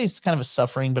suffer. I'd say it's kind of a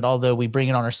suffering, but although we bring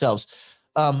it on ourselves,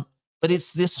 but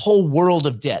it's this whole world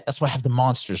of debt. That's why I have the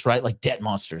monsters, right? Like debt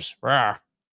monsters.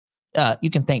 You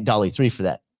can thank Dolly 3 for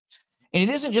that. And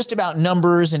it isn't just about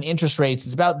numbers and interest rates.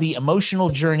 It's about the emotional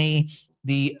journey,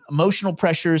 the emotional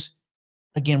pressures.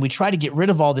 Again, we try to get rid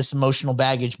of all this emotional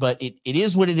baggage, but it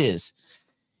is what it is.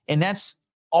 And that's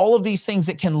all of these things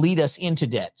that can lead us into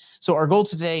debt. So our goal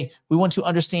today, we want to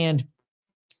understand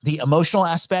the emotional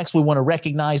aspects. We want to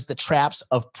recognize the traps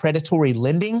of predatory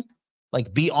lending,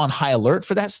 like be on high alert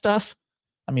for that stuff.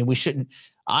 I mean, we shouldn't.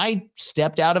 I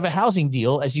stepped out of a housing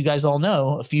deal, as you guys all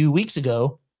know, a few weeks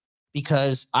ago,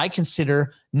 because I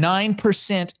consider 9%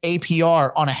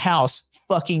 APR on a house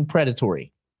fucking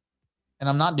predatory. And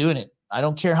I'm not doing it. I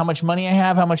don't care how much money I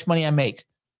have, how much money I make.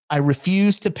 I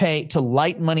refuse to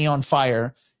light money on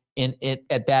fire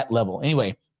at that level.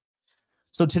 Anyway,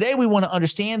 so today we want to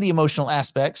understand the emotional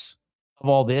aspects of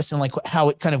all this and like how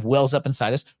it kind of wells up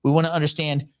inside us. We want to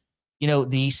understand,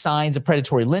 the signs of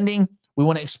predatory lending. We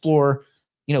want to explore,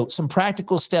 some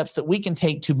practical steps that we can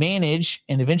take to manage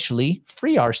and eventually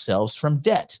free ourselves from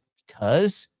debt,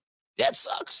 because debt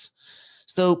sucks.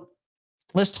 So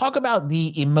let's talk about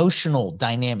the emotional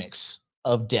dynamics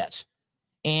of debt.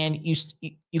 And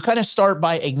you kind of start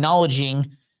by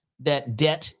acknowledging that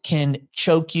debt can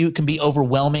choke you, it can be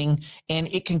overwhelming, and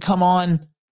it can come on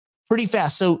pretty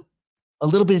fast. So a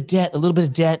little bit of debt,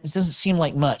 it doesn't seem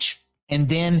like much. And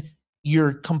then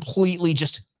you're completely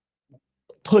just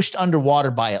pushed underwater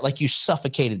by it, like you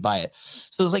suffocated by it.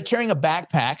 So it's like carrying a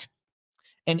backpack,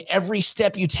 and every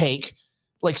step you take,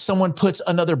 like someone puts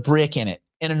another brick in it,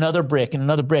 and another brick, and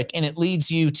another brick, and it leads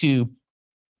you to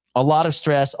a lot of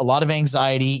stress, a lot of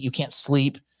anxiety. You can't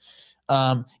sleep.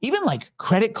 Even like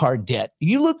credit card debt.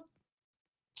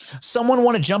 Someone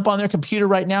want to jump on their computer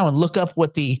right now and look up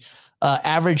what the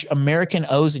average American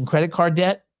owes in credit card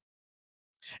debt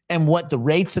and what the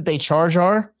rates that they charge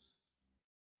are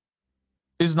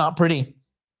is not pretty.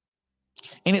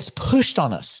 And it's pushed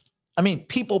on us. I mean,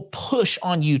 people push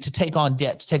on you to take on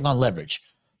debt, to take on leverage.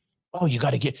 Oh, you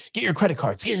got to get your credit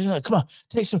cards. Come on,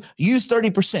 use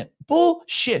 30%.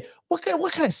 Bullshit. What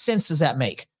kind of sense does that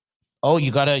make? Oh,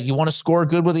 you want to score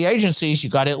good with the agencies. You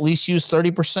got to at least use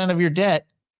 30% of your debt.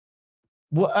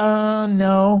 Well,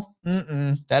 no,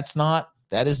 that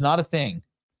is not a thing.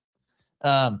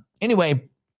 Anyway,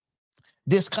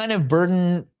 this kind of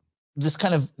burden, this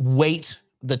kind of weight,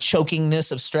 the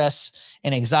chokingness of stress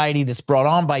and anxiety that's brought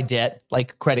on by debt,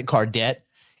 like credit card debt,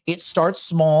 it starts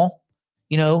small.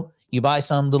 You buy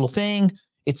some little thing.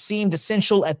 It seemed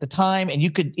essential at the time, and you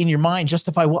could, in your mind,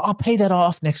 justify, well, I'll pay that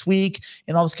off next week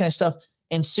and all this kind of stuff.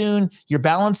 And soon your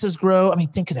balances grow. I mean,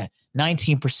 think of that,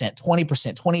 19%,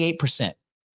 20%, 28%.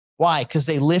 Why? Because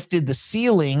they lifted the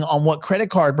ceiling on what credit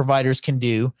card providers can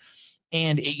do.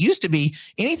 And it used to be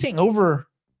anything over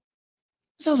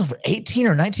 18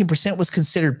 or 19% was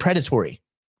considered predatory.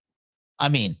 I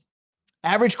mean,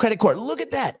 average credit card, look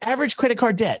at that. Average credit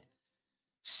card debt,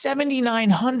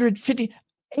 $7,950,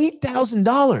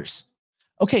 $8,000.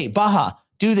 Okay, Baja,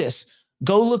 do this.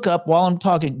 Go look up, while I'm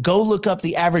talking, go look up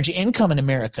the average income in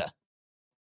America.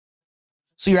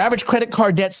 So your average credit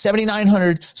card debt,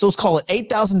 $7,900. So let's call it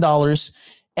 $8,000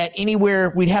 at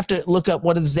anywhere. We'd have to look up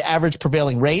what is the average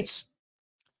prevailing rates.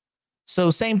 So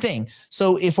same thing.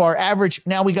 So if our average,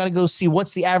 now we got to go see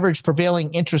what's the average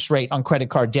prevailing interest rate on credit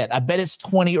card debt. I bet it's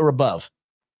 20 or above.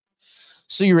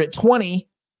 So you're at 20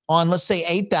 on, let's say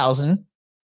 8,000.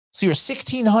 So you're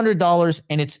 $1,600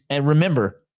 and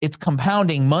remember, it's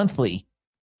compounding monthly.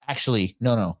 Actually,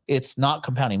 no, it's not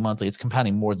compounding monthly. It's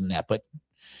compounding more than that, but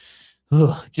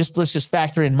let's just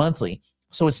factor in monthly.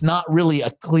 So it's not really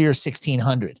a clear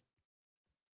 1,600.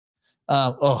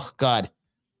 Oh God,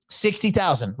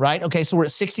 60,000, right? Okay. So we're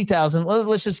at 60,000.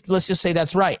 Let's just say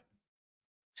that's right.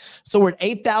 So we're at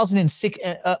 8,000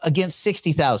 against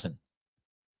 60,000.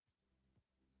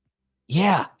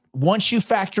 Yeah. Once you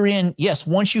factor in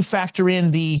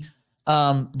the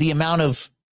amount of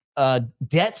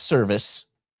debt service,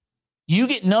 you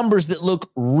get numbers that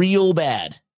look real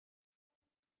bad.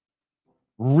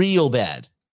 Real bad.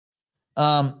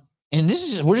 And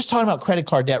we're just talking about credit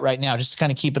card debt right now, just to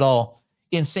kind of keep it all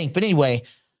in sync. But anyway,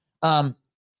 the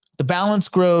balance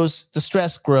grows, the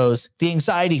stress grows, the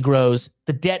anxiety grows,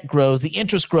 the debt grows, the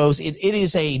interest grows. It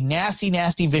is a nasty,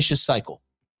 nasty, vicious cycle.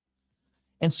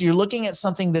 And so you're looking at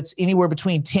something that's anywhere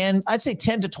between 10 to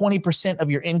 20%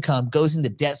 of your income goes into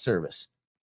debt service.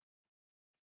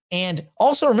 And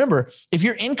also remember, if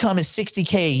your income is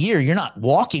 $60K a year, you're not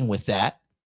walking with that.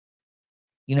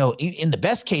 In the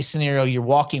best case scenario, you're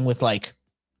walking with like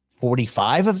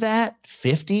 45 of that,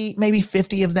 50, maybe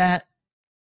 50 of that.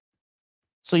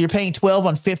 So you're paying 12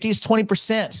 on 50 is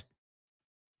 20%.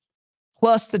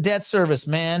 Plus the debt service,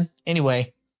 man.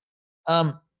 Anyway,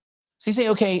 so you say,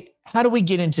 okay, how do we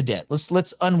get into debt?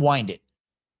 Let's unwind it.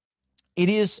 It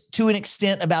is to an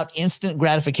extent about instant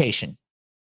gratification.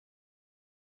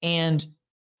 And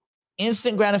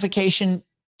instant gratification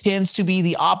tends to be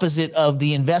the opposite of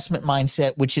the investment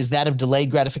mindset, which is that of delayed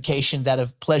gratification, that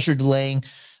of pleasure delaying,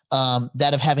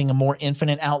 that of having a more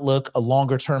infinite outlook, a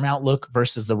longer term outlook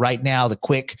versus the right now, the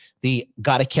quick, the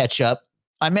gotta catch up.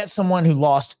 I met someone who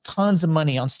lost tons of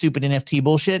money on stupid NFT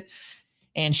bullshit.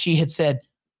 And she had said,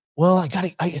 well,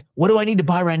 what do I need to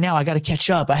buy right now? I got to catch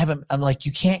up. I'm like,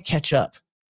 you can't catch up.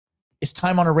 It's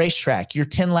time on a racetrack. You're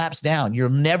 10 laps down.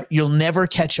 You'll never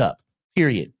catch up,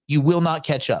 period. You will not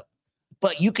catch up,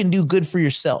 but you can do good for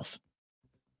yourself.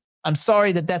 I'm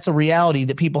sorry that that's a reality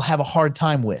that people have a hard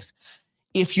time with.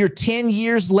 If you're 10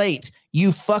 years late,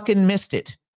 you fucking missed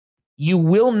it. You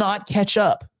will not catch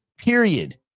up,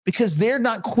 period, because they're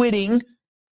not quitting.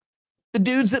 The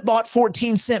dudes that bought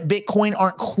 14-cent Bitcoin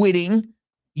aren't quitting.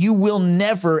 You will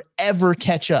never, ever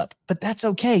catch up, but that's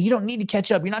okay. You don't need to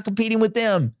catch up. You're not competing with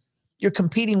them. You're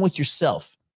competing with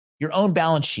yourself, your own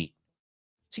balance sheet.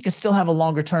 So you can still have a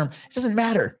longer term. It doesn't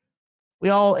matter. We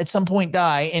all at some point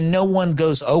die and no one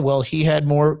goes, oh, well, he had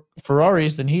more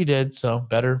Ferraris than he did. So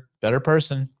better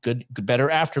person, good, better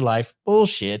afterlife.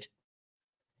 Bullshit.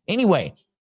 Anyway,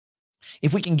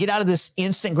 if we can get out of this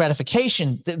instant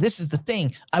gratification, this is the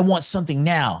thing. I want something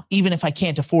now, even if I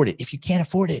can't afford it. If you can't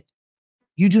afford it,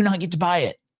 you do not get to buy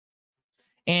it.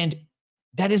 And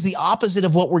that is the opposite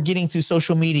of what we're getting through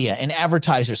social media and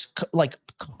advertisers like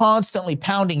constantly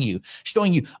pounding you,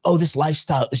 showing you, oh, this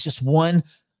lifestyle is just one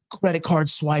credit card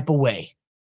swipe away.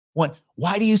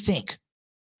 Why do you think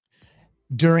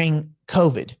during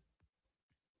COVID,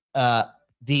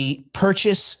 the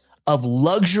purchase of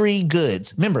luxury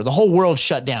goods. Remember, the whole world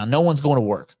shut down. No one's going to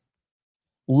work.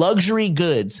 Luxury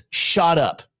goods shot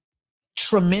up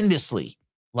tremendously,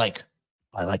 like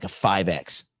by like a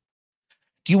 5x.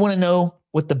 Do you want to know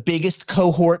what the biggest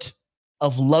cohort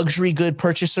of luxury good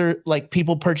purchaser, like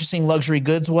people purchasing luxury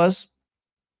goods was?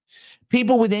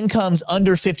 People with incomes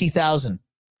under 50,000.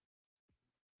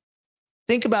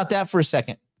 Think about that for a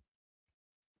second.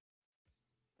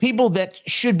 People that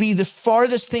should be the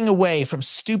farthest thing away from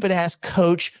stupid ass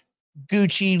Coach,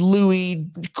 Gucci, Louis,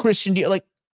 Christian Dior. Like,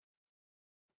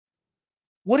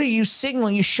 what are you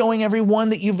signaling? You're showing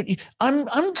everyone that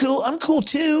I'm cool. I'm cool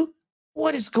too.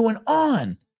 What is going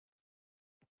on?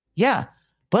 Yeah,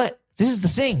 but this is the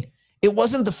thing. It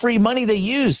wasn't the free money they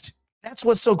used. That's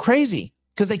what's so crazy,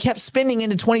 because they kept spending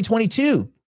into 2022.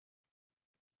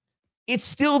 It's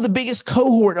still the biggest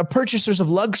cohort of purchasers of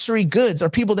luxury goods are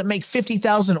people that make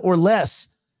 50,000 or less.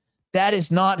 That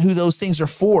is not who those things are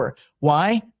for.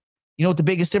 Why? You know what the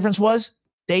biggest difference was?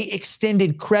 They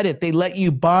extended credit. They let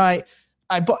you buy.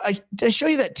 Did I show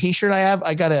you that t-shirt I have?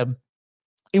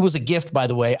 It was a gift, by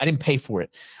the way. I didn't pay for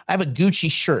it. I have a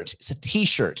Gucci shirt. It's a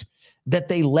t-shirt that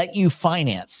they let you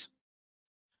finance.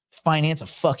 Finance a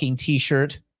fucking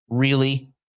t-shirt? Really?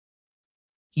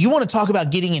 You want to talk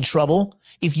about getting in trouble?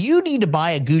 If you need to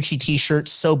buy a Gucci t-shirt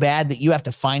so bad that you have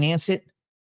to finance it,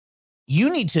 you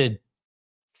need to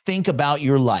think about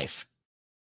your life,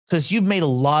 because you've made a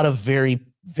lot of very,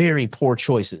 very poor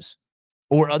choices,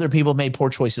 or other people made poor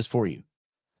choices for you.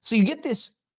 So you get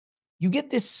this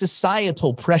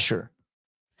societal pressure.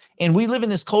 And we live in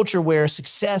this culture where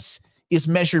success is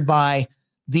measured by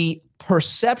the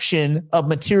perception of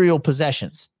material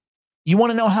possessions. You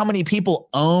want to know how many people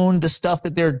own the stuff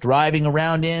that they're driving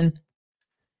around in?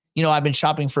 You know, I've been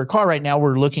shopping for a car right now.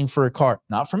 We're looking for a car,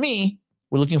 not for me.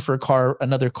 We're looking for a car,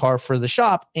 another car for the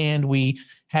shop. And we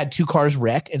had 2 cars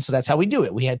wreck. And so that's how we do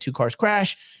it. We had 2 cars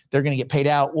crash. They're going to get paid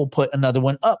out. We'll put another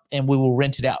one up and we will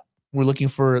rent it out. We're looking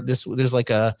for this. There's like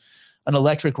an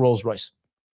electric Rolls Royce.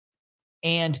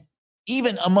 And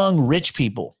even among rich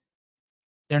people,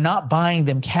 they're not buying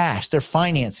them cash. They're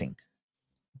financing.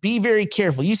 Be very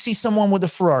careful. You see someone with a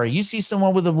Ferrari, you see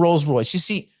someone with a Rolls Royce, you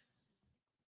see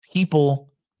people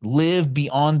live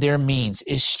beyond their means.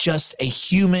 It's just a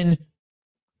human,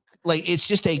 like it's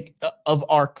just of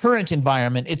our current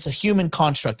environment. It's a human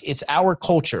construct. It's our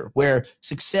culture where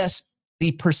success,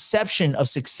 the perception of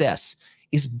success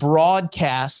is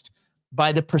broadcast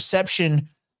by the perception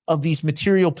of these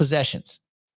material possessions,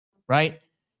 right?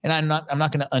 And I'm not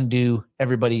going to undo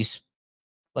everybody's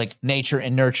like nature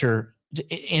and nurture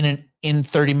in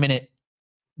 30-minute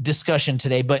discussion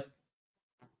today, but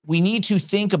we need to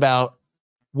think about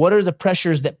what are the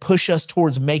pressures that push us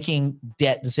towards making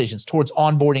debt decisions, towards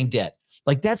onboarding debt.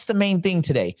 Like that's the main thing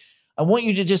today. I want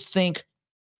you to just think,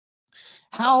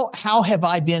 how have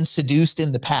I been seduced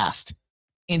in the past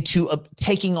into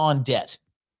taking on debt?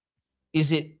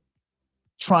 Is it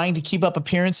trying to keep up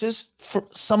appearances? For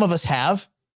some of us have,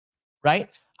 right?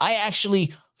 I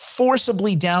actually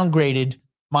forcibly downgraded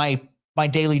my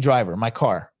daily driver, my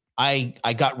car. I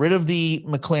got rid of the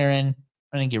McLaren.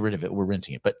 I didn't get rid of it. We're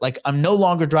renting it. But like, I'm no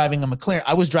longer driving a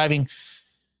McLaren.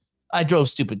 I drove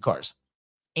stupid cars.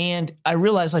 And I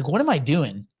realized, like, what am I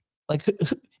doing? Like,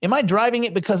 am I driving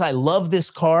it because I love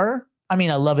this car? I mean,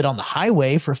 I love it on the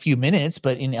highway for a few minutes,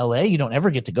 but in LA, you don't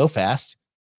ever get to go fast.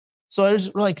 So I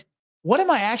was like, what am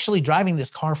I actually driving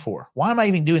this car for? Why am I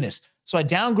even doing this? So I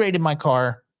downgraded my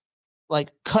car,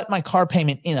 like cut my car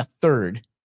payment in a third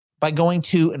by going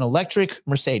to an electric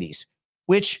Mercedes,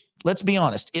 which, let's be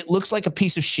honest, it looks like a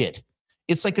piece of shit.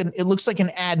 It looks like an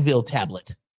Advil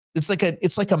tablet. It's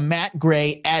like a matte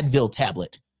gray Advil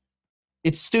tablet.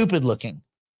 It's stupid looking.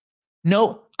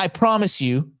 No, I promise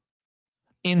you,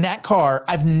 in that car,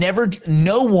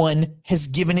 no one has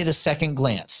given it a second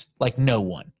glance. Like no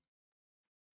one.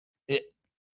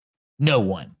 No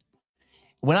one.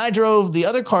 When I drove the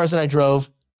other cars that I drove,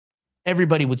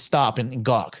 everybody would stop and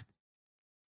gawk.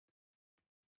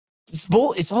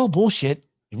 It's all bullshit.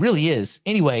 It really is.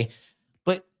 Anyway,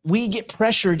 but we get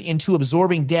pressured into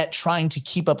absorbing debt trying to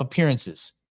keep up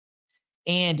appearances.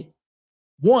 And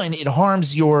one, it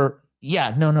harms your,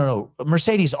 no.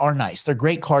 Mercedes are nice. They're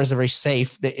great cars. They're very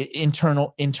safe.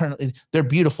 Internal, they're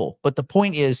beautiful. But the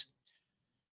point is,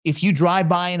 if you drive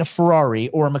by in a Ferrari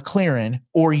or a McLaren,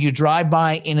 or you drive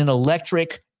by in an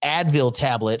electric Advil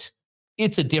tablet,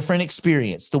 it's a different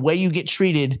experience. The way you get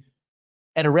treated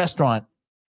at a restaurant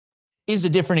is a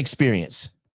different experience.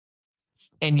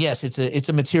 And yes, it's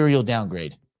a material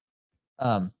downgrade.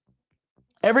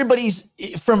 Everybody's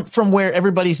from where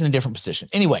everybody's in a different position.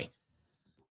 Anyway,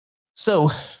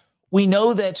 so we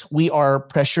know that we are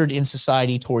pressured in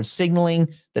society towards signaling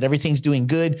that everything's doing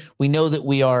good. We know that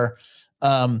we are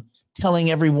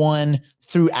telling everyone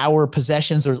through our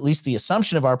possessions, or at least the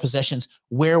assumption of our possessions,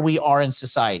 where we are in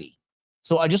society.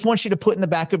 So I just want you to put in the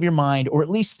back of your mind, or at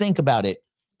least think about it.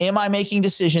 Am I making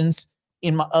decisions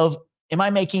am I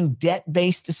making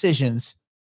debt-based decisions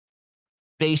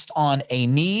based on a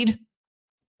need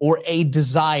or a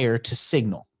desire to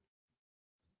signal?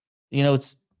 You know,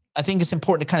 I think it's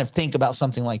important to kind of think about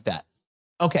something like that.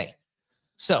 Okay,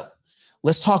 so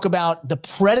let's talk about the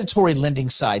predatory lending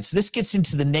side. So this gets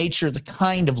into the nature, the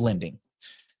kind of lending.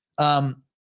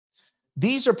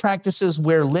 These are practices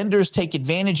where lenders take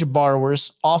advantage of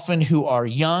borrowers, often who are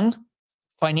young,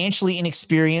 financially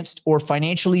inexperienced, or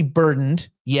financially burdened.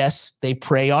 Yes, they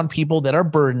prey on people that are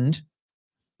burdened.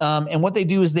 And what they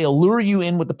do is they'll lure you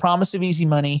in with the promise of easy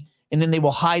money, and then they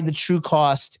will hide the true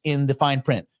cost in the fine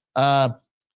print.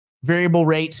 Variable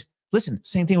rate. Listen,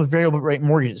 same thing with variable rate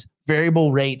mortgages,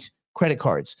 variable rate credit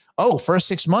cards. Oh, first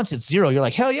 6 months, it's zero. You're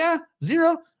like, hell yeah,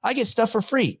 zero. I get stuff for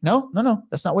free. No.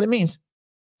 That's not what it means.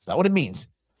 It's not what it means.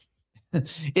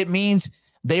 It means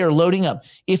they are loading up.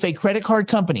 If a credit card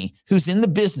company who's in the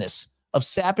business of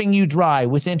sapping you dry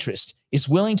with interest is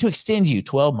willing to extend you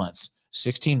 12 months,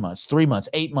 16 months, 3 months,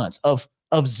 8 months of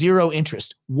zero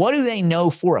interest, what do they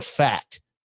know for a fact?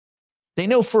 They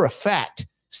know for a fact,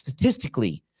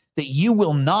 statistically, that you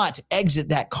will not exit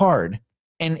that card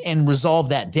and resolve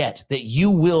that debt, that you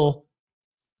will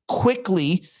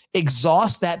quickly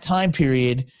exhaust that time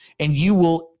period, and you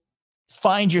will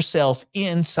find yourself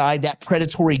inside that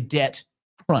predatory debt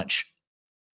crunch.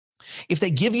 If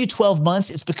they give you 12 months,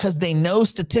 it's because they know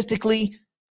statistically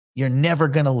you're never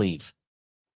going to leave.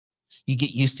 You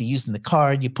get used to using the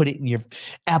card, you put it in your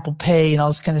Apple Pay and all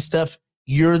this kind of stuff.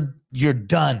 You're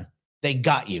done. They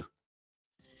got you.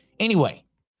 Anyway,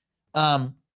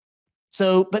 but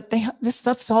this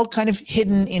stuff's all kind of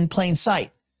hidden in plain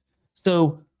sight.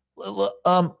 So,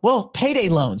 payday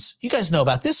loans. You guys know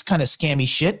about this kind of scammy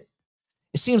shit.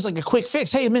 It seems like a quick fix.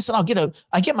 Hey, listen,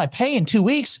 I get my pay in 2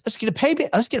 weeks. Let's get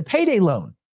a payday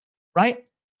loan, right?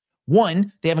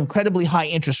 One, they have incredibly high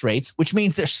interest rates, which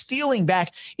means they're stealing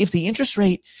back. If the interest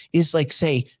rate is like,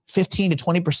 say, 15 to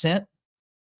 20%,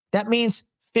 that means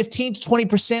 15 to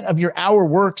 20% of your hour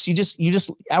works. You just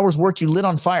hours worked, you lit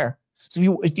on fire.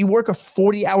 So if you work a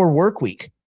 40-hour work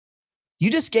week, you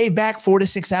just gave back 4 to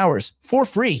 6 hours for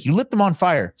free. You lit them on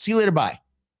fire. See you later. Bye.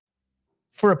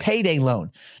 For a payday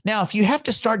loan. Now, if you have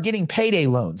to start getting payday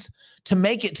loans to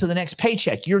make it to the next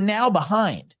paycheck, you're now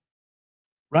behind,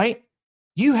 right?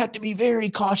 You have to be very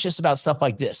cautious about stuff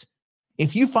like this.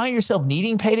 If you find yourself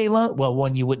needing payday loan, well,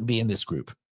 one, you wouldn't be in this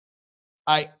group.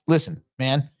 Listen,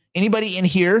 man, anybody in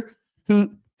here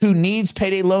who needs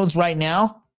payday loans right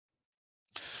now,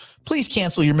 please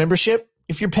cancel your membership.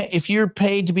 If you're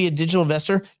paid to be a digital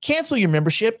investor, cancel your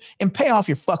membership and pay off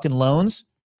your fucking loans.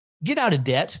 Get out of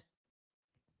debt.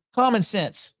 Common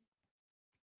sense.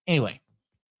 Anyway,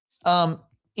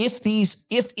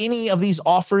 if any of these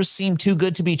offers seem too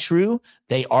good to be true,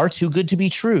 they are too good to be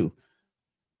true.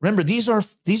 Remember, these are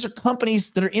companies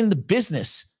that are in the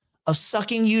business of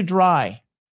sucking you dry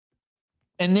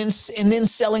and then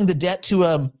selling the debt to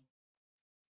a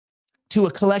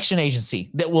collection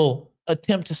agency that will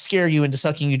attempt to scare you into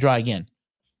sucking you dry again.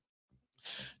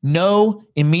 No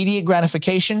immediate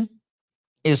gratification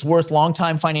is worth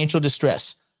long-time financial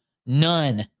distress.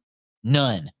 None.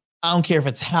 I don't care if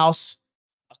it's a house,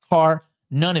 a car,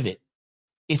 none of it.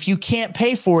 If you can't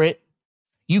pay for it,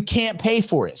 you can't pay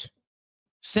for it.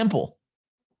 Simple.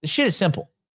 The shit is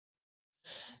simple.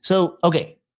 So,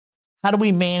 okay, how do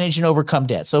we manage and overcome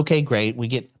debts? Okay, great. We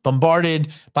get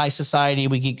bombarded by society.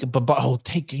 We get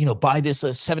bombarded. Buy this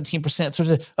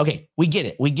 17%. Okay, we get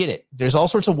it. There's all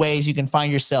sorts of ways you can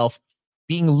find yourself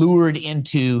being lured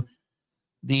into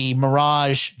the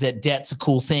mirage that debt's a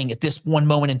cool thing at this one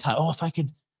moment in time. Oh, if I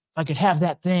could have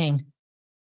that thing.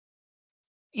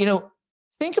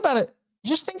 Think about it.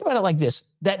 Just think about it like this.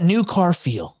 That new car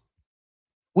feel.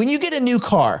 When you get a new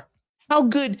car, how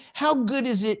good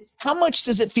is it? How much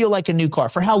does it feel like a new car?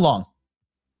 For how long?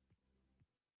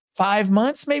 5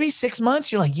 months, maybe 6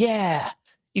 months? You're like, yeah.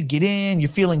 You get in, you're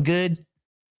feeling good.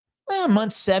 Well,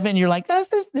 month 7, you're like, oh,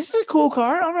 this is a cool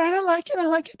car. All right, I like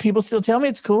it. People still tell me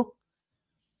it's cool.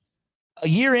 A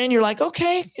year in, you're like,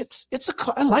 okay, it's a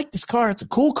car. I like this car. It's a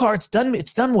cool car. It's done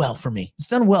well for me. It's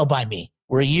done well by me.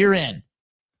 We're a year in.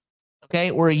 Okay,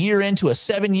 we're a year into a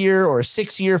 7-year or a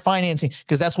 6-year financing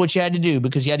because that's what you had to do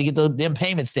because you had to get them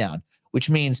payments down, which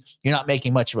means you're not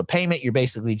making much of a payment. You're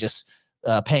basically just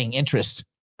paying interest.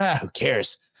 Who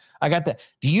cares? I got that.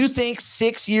 Do you think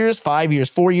 6 years, 5 years,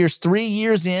 4 years, 3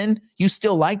 years in, you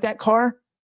still like that car?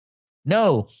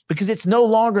 No, because it's no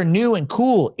longer new and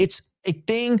cool. It's a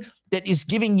thing that is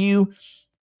giving you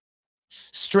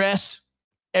stress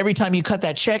every time you cut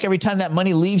that check, every time that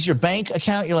money leaves your bank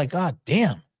account. You're like, God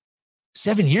damn,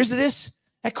 7 years of this?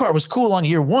 That car was cool on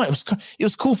year one. It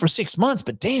was cool for 6 months,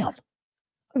 but damn,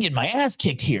 I'm getting my ass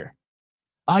kicked here.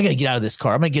 I got to get out of this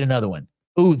car. I'm going to get another one.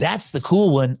 Ooh, that's the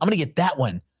cool one. I'm going to get that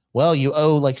one. Well, you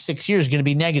owe like 6 years, going to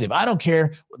be negative. I don't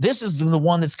care. This is the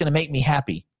one that's going to make me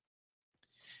happy.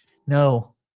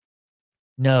 No.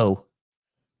 And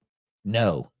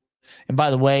by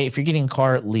the way, if you're getting a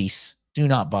car, lease. Do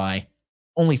not buy.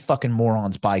 Only fucking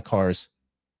morons buy cars.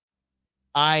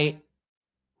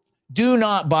 Do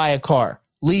not buy a car.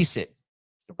 Lease it.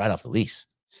 Right off the lease.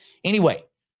 Anyway,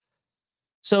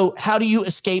 so how do you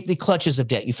escape the clutches of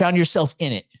debt? You found yourself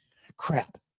in it.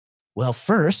 Crap. Well,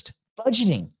 first,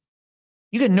 budgeting.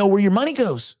 You got to know where your money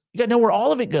goes. You got to know where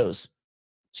all of it goes.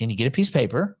 So you need to get a piece of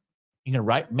paper. You're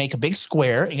going to make a big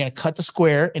square. You're going to cut the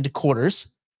square into quarters.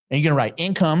 And you're going to write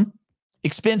income,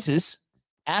 expenses,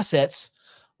 assets,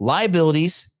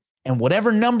 liabilities, and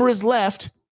whatever number is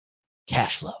left,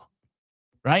 cash flow,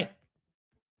 right?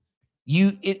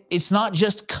 It's not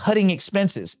just cutting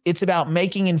expenses. It's about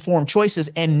making informed choices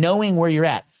and knowing where you're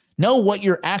at. Know what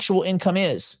your actual income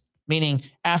is, meaning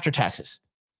after taxes.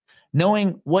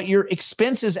 Knowing what your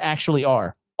expenses actually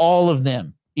are, all of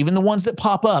them, even the ones that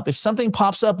pop up. If something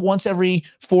pops up once every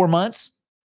 4 months,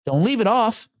 don't leave it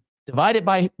off. Divide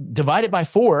it by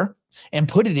 4 and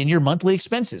put it in your monthly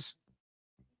expenses.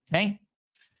 Okay.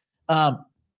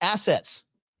 Assets.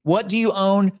 What do you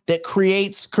own that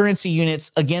creates currency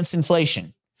units against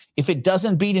inflation? If it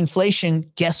doesn't beat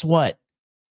inflation, guess what?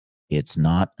 It's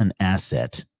not an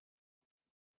asset.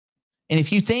 And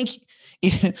if you think,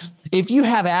 if you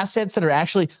have assets that are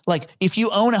actually, like if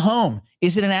you own a home,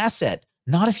 is it an asset?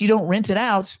 Not if you don't rent it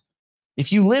out.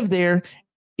 If you live there,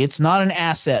 it's not an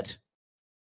asset.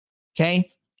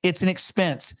 Okay. It's an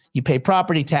expense. You pay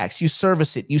property tax, you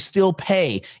service it, you still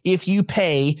pay. If you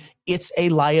pay, it's a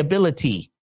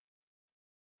liability.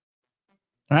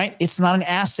 All right. It's not an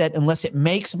asset unless it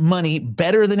makes money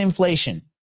better than inflation.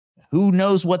 Who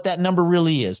knows what that number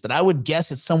really is, but I would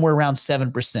guess it's somewhere around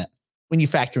 7% when you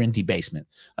factor in debasement.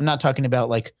 I'm not talking about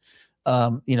like,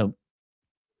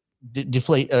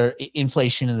 deflate or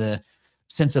inflation in the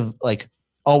sense of like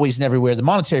always and everywhere, the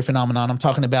monetary phenomenon. I'm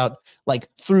talking about like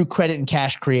through credit and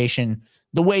cash creation,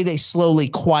 the way they slowly,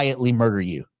 quietly murder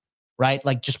you, right?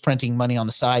 Like just printing money on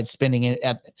the side, spending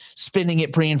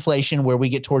it pre-inflation, where we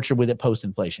get tortured with it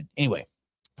post-inflation. Anyway,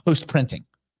 post-printing.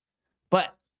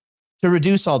 But to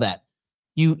reduce all that,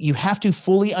 you have to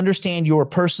fully understand your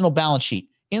personal balance sheet.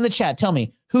 In the chat, tell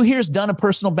me who here's done a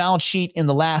personal balance sheet in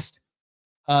the last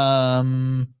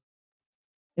 6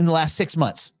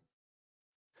 months.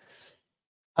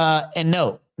 And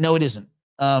no, it isn't.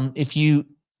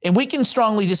 And we can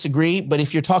strongly disagree, but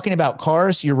if you're talking about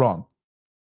cars, you're wrong.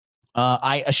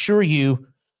 I assure you,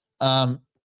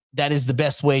 that is the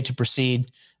best way to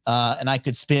proceed. And I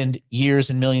could spend years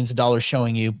and millions of dollars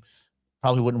showing you,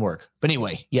 probably wouldn't work. But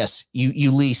anyway, yes,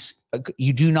 you lease,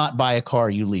 you do not buy a car,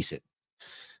 you lease it.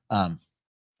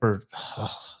 For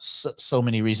so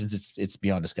many reasons, it's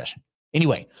beyond discussion.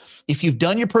 Anyway, if you've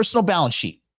done your personal balance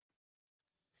sheet,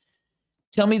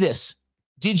 tell me this.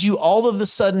 Did you all of a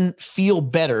sudden feel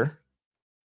better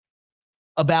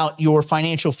about your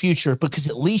financial future because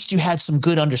at least you had some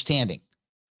good understanding?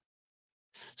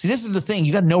 See, this is the thing.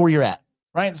 You got to know where you're at,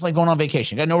 right? It's like going on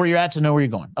vacation. You got to know where you're at to know where you're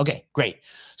going. Okay, great.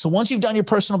 So once you've done your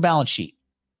personal balance sheet,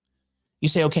 you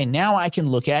say, okay, now I can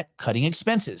look at cutting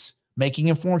expenses, making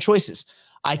informed choices.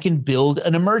 I can build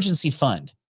an emergency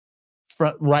fund,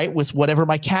 right, with whatever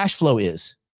my cash flow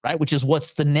is, right, which is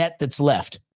what's the net that's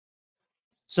left.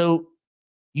 So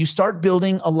you start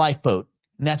building a lifeboat,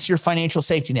 and that's your financial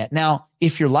safety net. Now,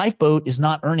 if your lifeboat is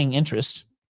not earning interest,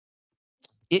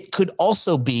 it could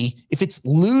also be, if it's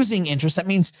losing interest, that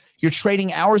means you're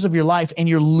trading hours of your life and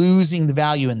you're losing the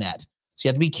value in that. So you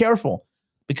have to be careful,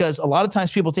 because a lot of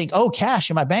times people think, oh, cash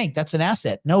in my bank, that's an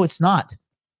asset. No, it's not.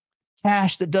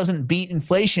 Cash that doesn't beat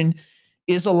inflation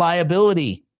is a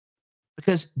liability,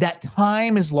 because that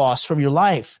time is lost from your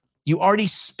life. You already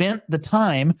spent the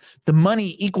time. The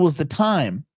money equals the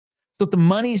time. So if the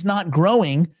money's not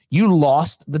growing, you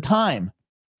lost the time.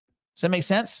 Does that make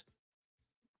sense?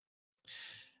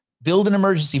 Build an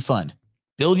emergency fund.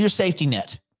 Build your safety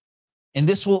net. And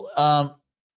this will,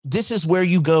 this is where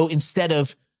you go instead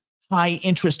of high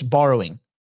interest borrowing.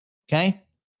 Okay.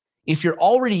 If you're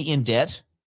already in debt,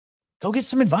 go get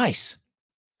some advice.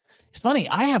 It's funny.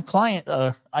 I have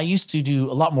I used to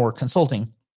do a lot more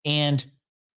consulting, and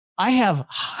I have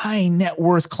high net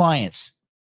worth clients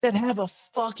that have a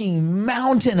fucking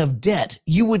mountain of debt.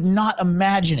 You would not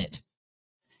imagine it.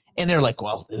 And they're like,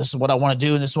 well, this is what I want to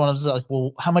do. And this is what I was like,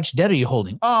 well, how much debt are you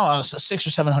holding? Oh, it's 600,000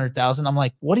 or 700,000. I'm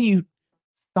like, what do you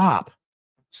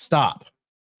stop.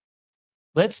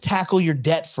 Let's tackle your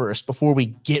debt first before we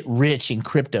get rich in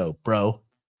crypto, bro.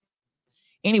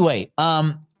 Anyway,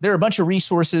 there are a bunch of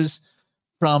resources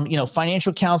from,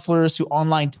 financial counselors to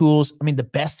online tools. I mean, the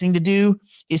best thing to do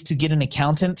is to get an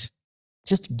accountant.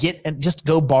 Just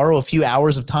go borrow a few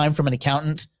hours of time from an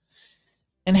accountant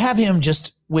and have him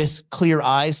just with clear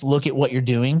eyes look at what you're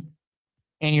doing.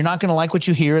 And you're not going to like what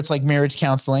you hear. It's like marriage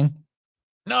counseling.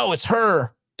 No, it's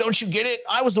her. Don't you get it?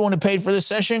 I was the one who paid for this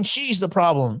session. She's the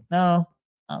problem. No,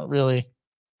 not really.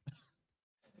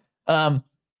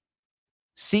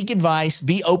 Seek advice.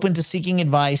 Be open to seeking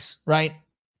advice, right?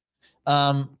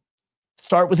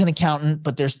 Start with an accountant,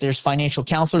 but there's financial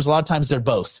counselors. A lot of times they're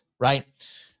both, right?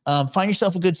 Find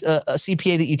yourself a good a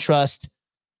CPA that you trust.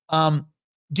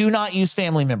 Do not use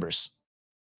family members.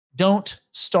 Don't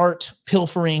start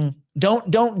pilfering. Don't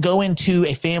go into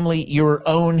your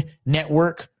own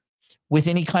network with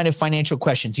any kind of financial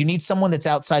questions. You need someone that's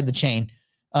outside the chain,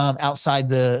 outside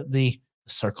the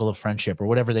circle of friendship or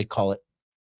whatever they call it.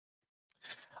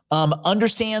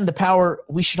 Understand the power.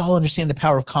 We should all understand the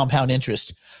power of compound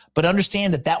interest, but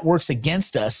understand that works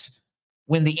against us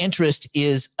when the interest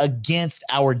is against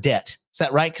our debt. Is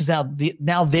that right? Because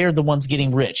now they're the ones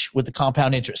getting rich with the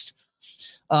compound interest.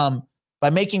 By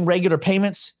making regular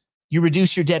payments, you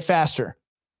reduce your debt faster.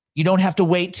 You don't have to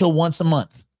wait till once a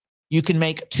month. You can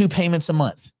make 2 payments a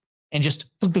month and just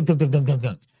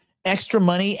extra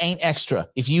money ain't extra.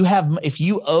 If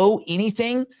you owe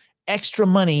anything, extra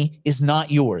money is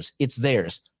not yours. It's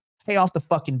theirs. Pay off the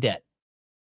fucking debt,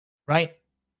 right?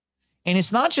 And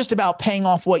it's not just about paying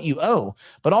off what you owe,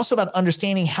 but also about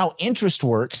understanding how interest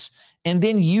works and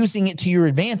then using it to your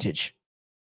advantage.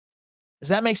 Does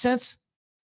that make sense?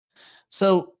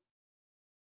 So,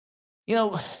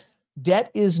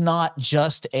 debt is not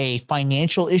just a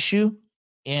financial issue,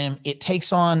 and it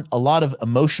takes on a lot of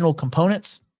emotional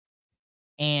components,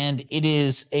 and it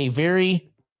is a very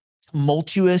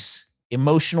tumultuous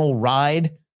emotional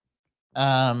ride.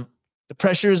 The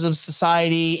pressures of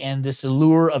society and this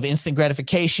allure of instant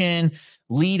gratification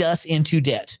lead us into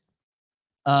debt.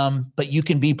 But you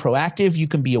can be proactive. You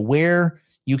can be aware.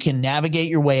 You can navigate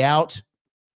your way out.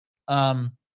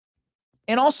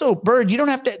 And also, Bird,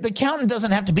 the accountant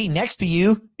doesn't have to be next to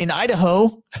you in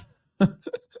Idaho.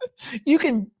 You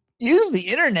can use the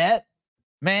internet,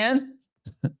 man.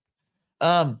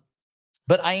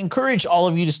 But I encourage all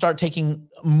of you to start taking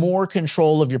more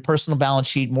control of your personal balance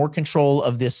sheet, more control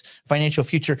of this financial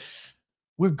future.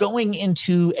 We're going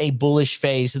into a bullish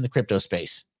phase in the crypto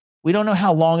space. We don't know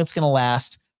how long it's going to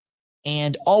last.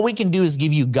 And all we can do is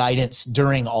give you guidance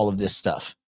during all of this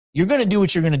stuff. You're going to do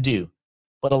what you're going to do.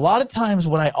 But a lot of times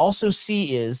what I also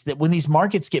see is that when these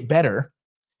markets get better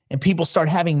and people start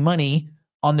having money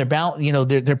on their balance,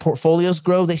 their portfolios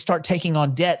grow, they start taking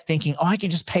on debt thinking, oh, I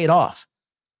can just pay it off.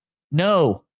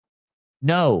 No.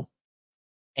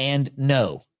 And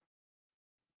no.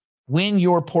 When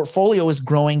your portfolio is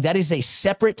growing, that is a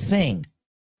separate thing,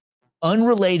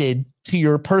 unrelated to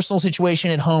your personal situation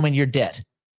at home and your debt.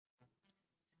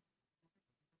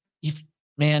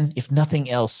 If nothing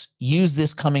else, use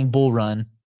this coming bull run,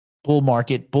 bull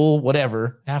market, bull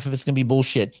whatever, half of it's going to be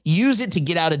bullshit. Use it to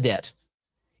get out of debt.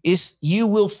 You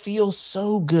will feel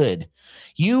so good.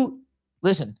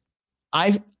 Listen,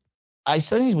 I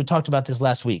think we talked about this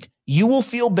last week. You will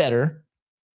feel better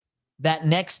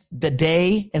the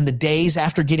day and the days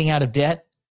after getting out of debt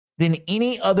than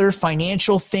any other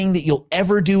financial thing that you'll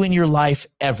ever do in your life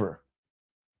ever.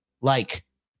 Like,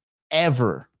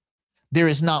 ever. There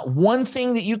is not one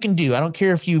thing that you can do. I don't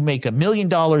care if you make $1 million,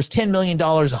 $10 million,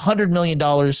 $100 million.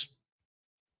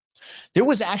 There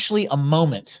was actually a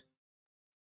moment.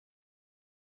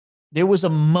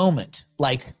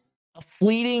 Like a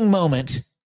fleeting moment,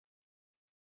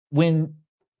 when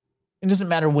it doesn't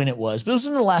matter when it was, but it was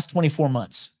in the last 24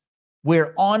 months,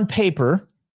 where on paper,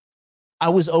 I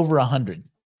was over 100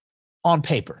 on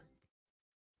paper.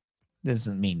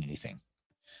 Doesn't mean anything.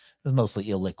 It was mostly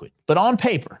illiquid, but on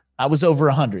paper, I was over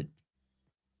 100.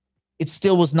 It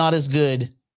still was not as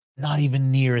good, not even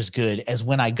near as good as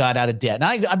when I got out of debt. Now,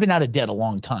 I've been out of debt a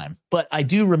long time, but I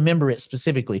do remember it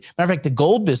specifically. Matter of fact, the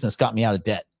gold business got me out of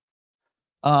debt.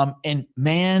 And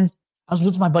man, I was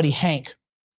with my buddy Hank.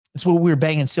 That's where we were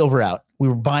banging silver out. We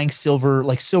were buying silver,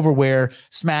 like silverware,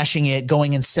 smashing it,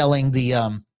 going and selling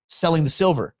the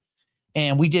silver.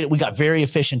 And we did it. We got very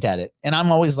efficient at it. And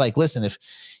I'm always like, listen,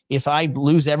 if I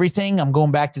lose everything, I'm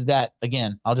going back to that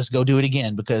again. I'll just go do it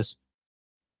again because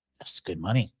that's good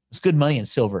money. It's good money in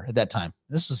silver at that time.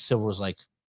 Silver was like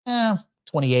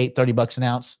 28, 30 bucks an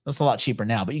ounce. That's a lot cheaper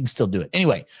now, but you can still do it.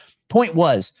 Anyway, point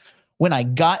was, when I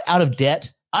got out of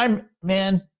debt, I don't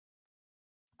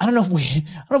know if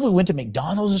we went to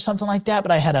McDonald's or something like that,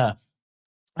 but I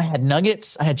had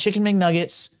nuggets. I had chicken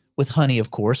McNuggets with honey,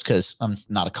 of course, because I'm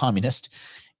not a communist.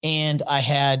 And I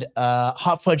had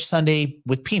hot fudge sundae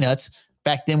with peanuts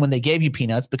back then when they gave you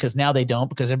peanuts, because now they don't,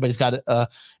 because everybody's got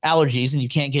allergies and you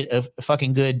can't get a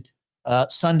fucking good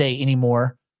sundae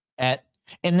anymore. And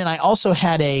then I also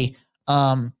had a,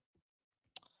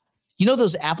 you know,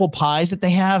 those apple pies that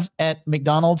they have at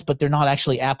McDonald's, but they're not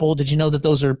actually apple. Did you know that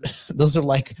those are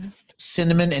like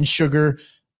cinnamon and sugar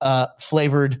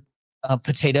flavored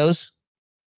potatoes?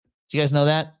 Do you guys know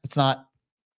that? It's not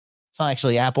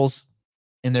actually apples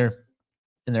in their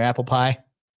apple pie.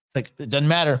 It's like, it doesn't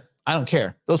matter. I don't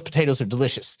care. Those potatoes are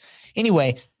delicious.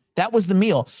 Anyway, that was the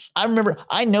meal. I remember,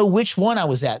 I know which one I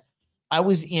was at. I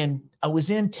was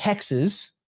in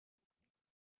Texas.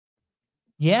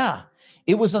 Yeah.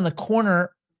 It was on the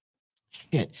corner.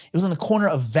 It was on the corner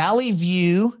of Valley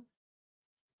View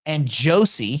and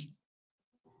Josie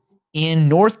in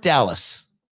North Dallas.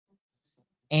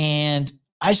 And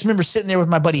I just remember sitting there with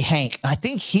my buddy Hank. I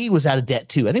think he was out of debt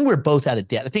too. I think we were both out of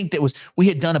debt. I think we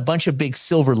had done a bunch of big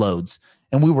silver loads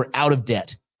and we were out of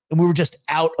debt. And we were just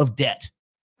out of debt.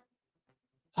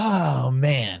 Oh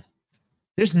man.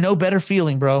 There's no better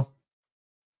feeling, bro.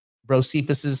 Bro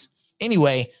Cephases.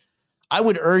 Anyway, I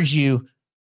would urge you,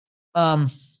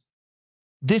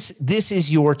 this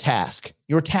is your task.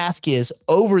 Your task is,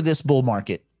 over this bull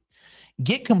market,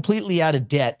 get completely out of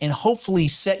debt and hopefully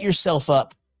set yourself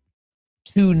up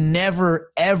to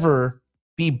never, ever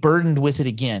be burdened with it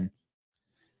again.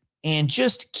 And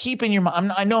just keep in your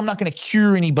mind, I know I'm not going to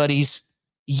cure anybody's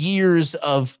years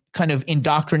of kind of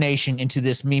indoctrination into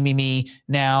this me.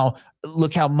 Now,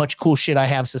 look how much cool shit I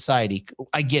have society.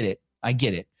 I get it.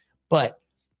 But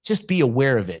just be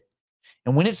aware of it.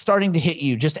 And when it's starting to hit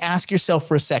you, just ask yourself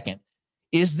for a second,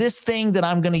 is this thing that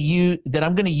I'm going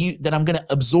to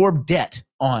absorb debt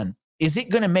on, is it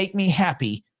going to make me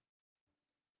happy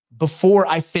before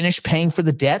I finish paying for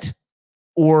the debt?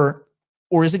 Or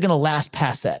is it going to last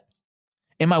past that?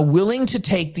 Am I willing to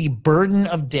take the burden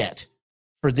of debt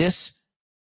for this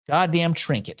goddamn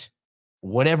trinket,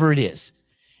 whatever it is?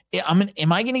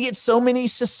 Am I going to get so many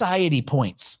society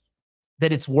points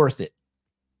that it's worth it?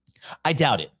 I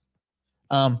doubt it.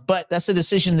 But that's a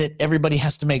decision that everybody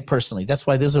has to make personally. That's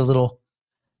why see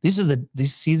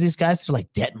these guys? They're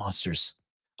like debt monsters.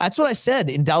 That's what I said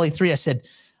in DALL-E 3. I said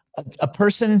a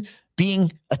person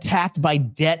being attacked by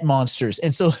debt monsters.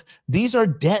 And so these are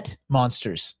debt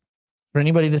monsters. For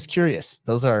anybody that's curious,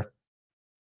 those are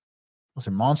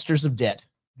monsters of debt.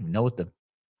 I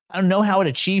don't know how it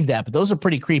achieved that, but those are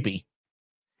pretty creepy.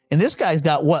 And this guy's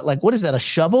got what is that? A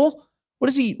shovel? What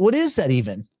is that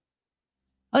even?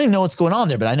 I don't even know what's going on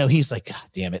there, but I know he's like, God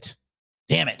damn it.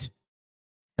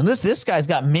 And this guy's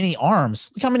got many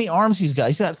arms. Look how many arms he's got.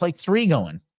 He's got like 3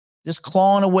 going, just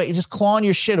clawing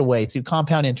your shit away through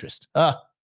compound interest.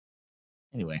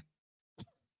 Anyway,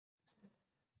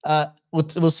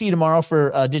 we'll see you tomorrow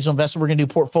for Digital Investor. We're going to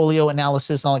do portfolio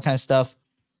analysis and all that kind of stuff.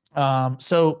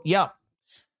 So yeah,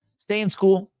 stay in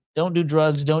school. Don't do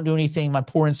drugs. Don't do anything my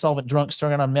poor insolvent drunk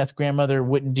strung out on meth grandmother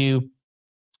wouldn't do,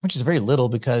 which is very little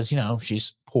because,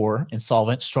 she's poor,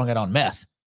 insolvent, strung out on meth.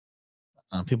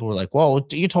 People were like, well,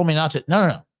 you told me not to.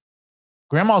 No.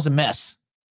 Grandma's a mess.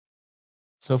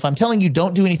 So if I'm telling you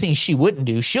don't do anything she wouldn't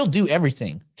do, she'll do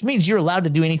everything. Which means you're allowed to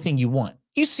do anything you want.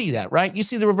 You see that, right? You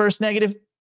see the reverse negative?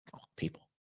 Come on, people.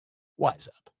 Wise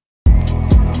up.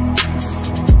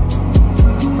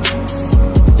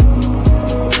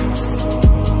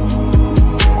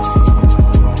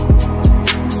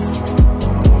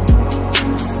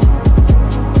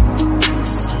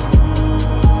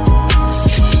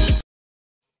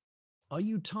 Are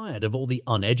you tired of all the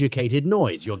uneducated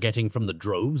noise you're getting from the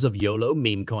droves of YOLO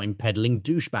meme coin peddling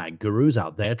douchebag gurus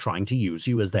out there trying to use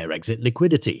you as their exit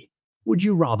liquidity? Would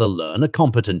you rather learn a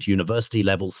competent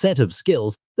university-level set of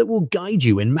skills that will guide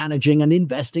you in managing and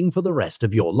investing for the rest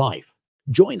of your life?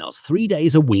 Join us 3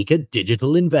 days a week at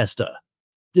Digital Investor.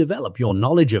 Develop your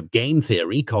knowledge of game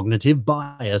theory, cognitive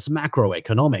bias,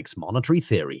 macroeconomics, monetary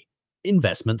theory,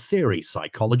 investment theory,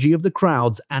 psychology of the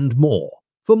crowds, and more.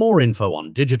 For more info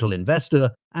on Digital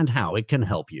Investor and how it can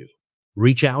help you,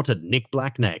 reach out at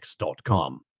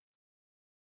nickblacknext.com.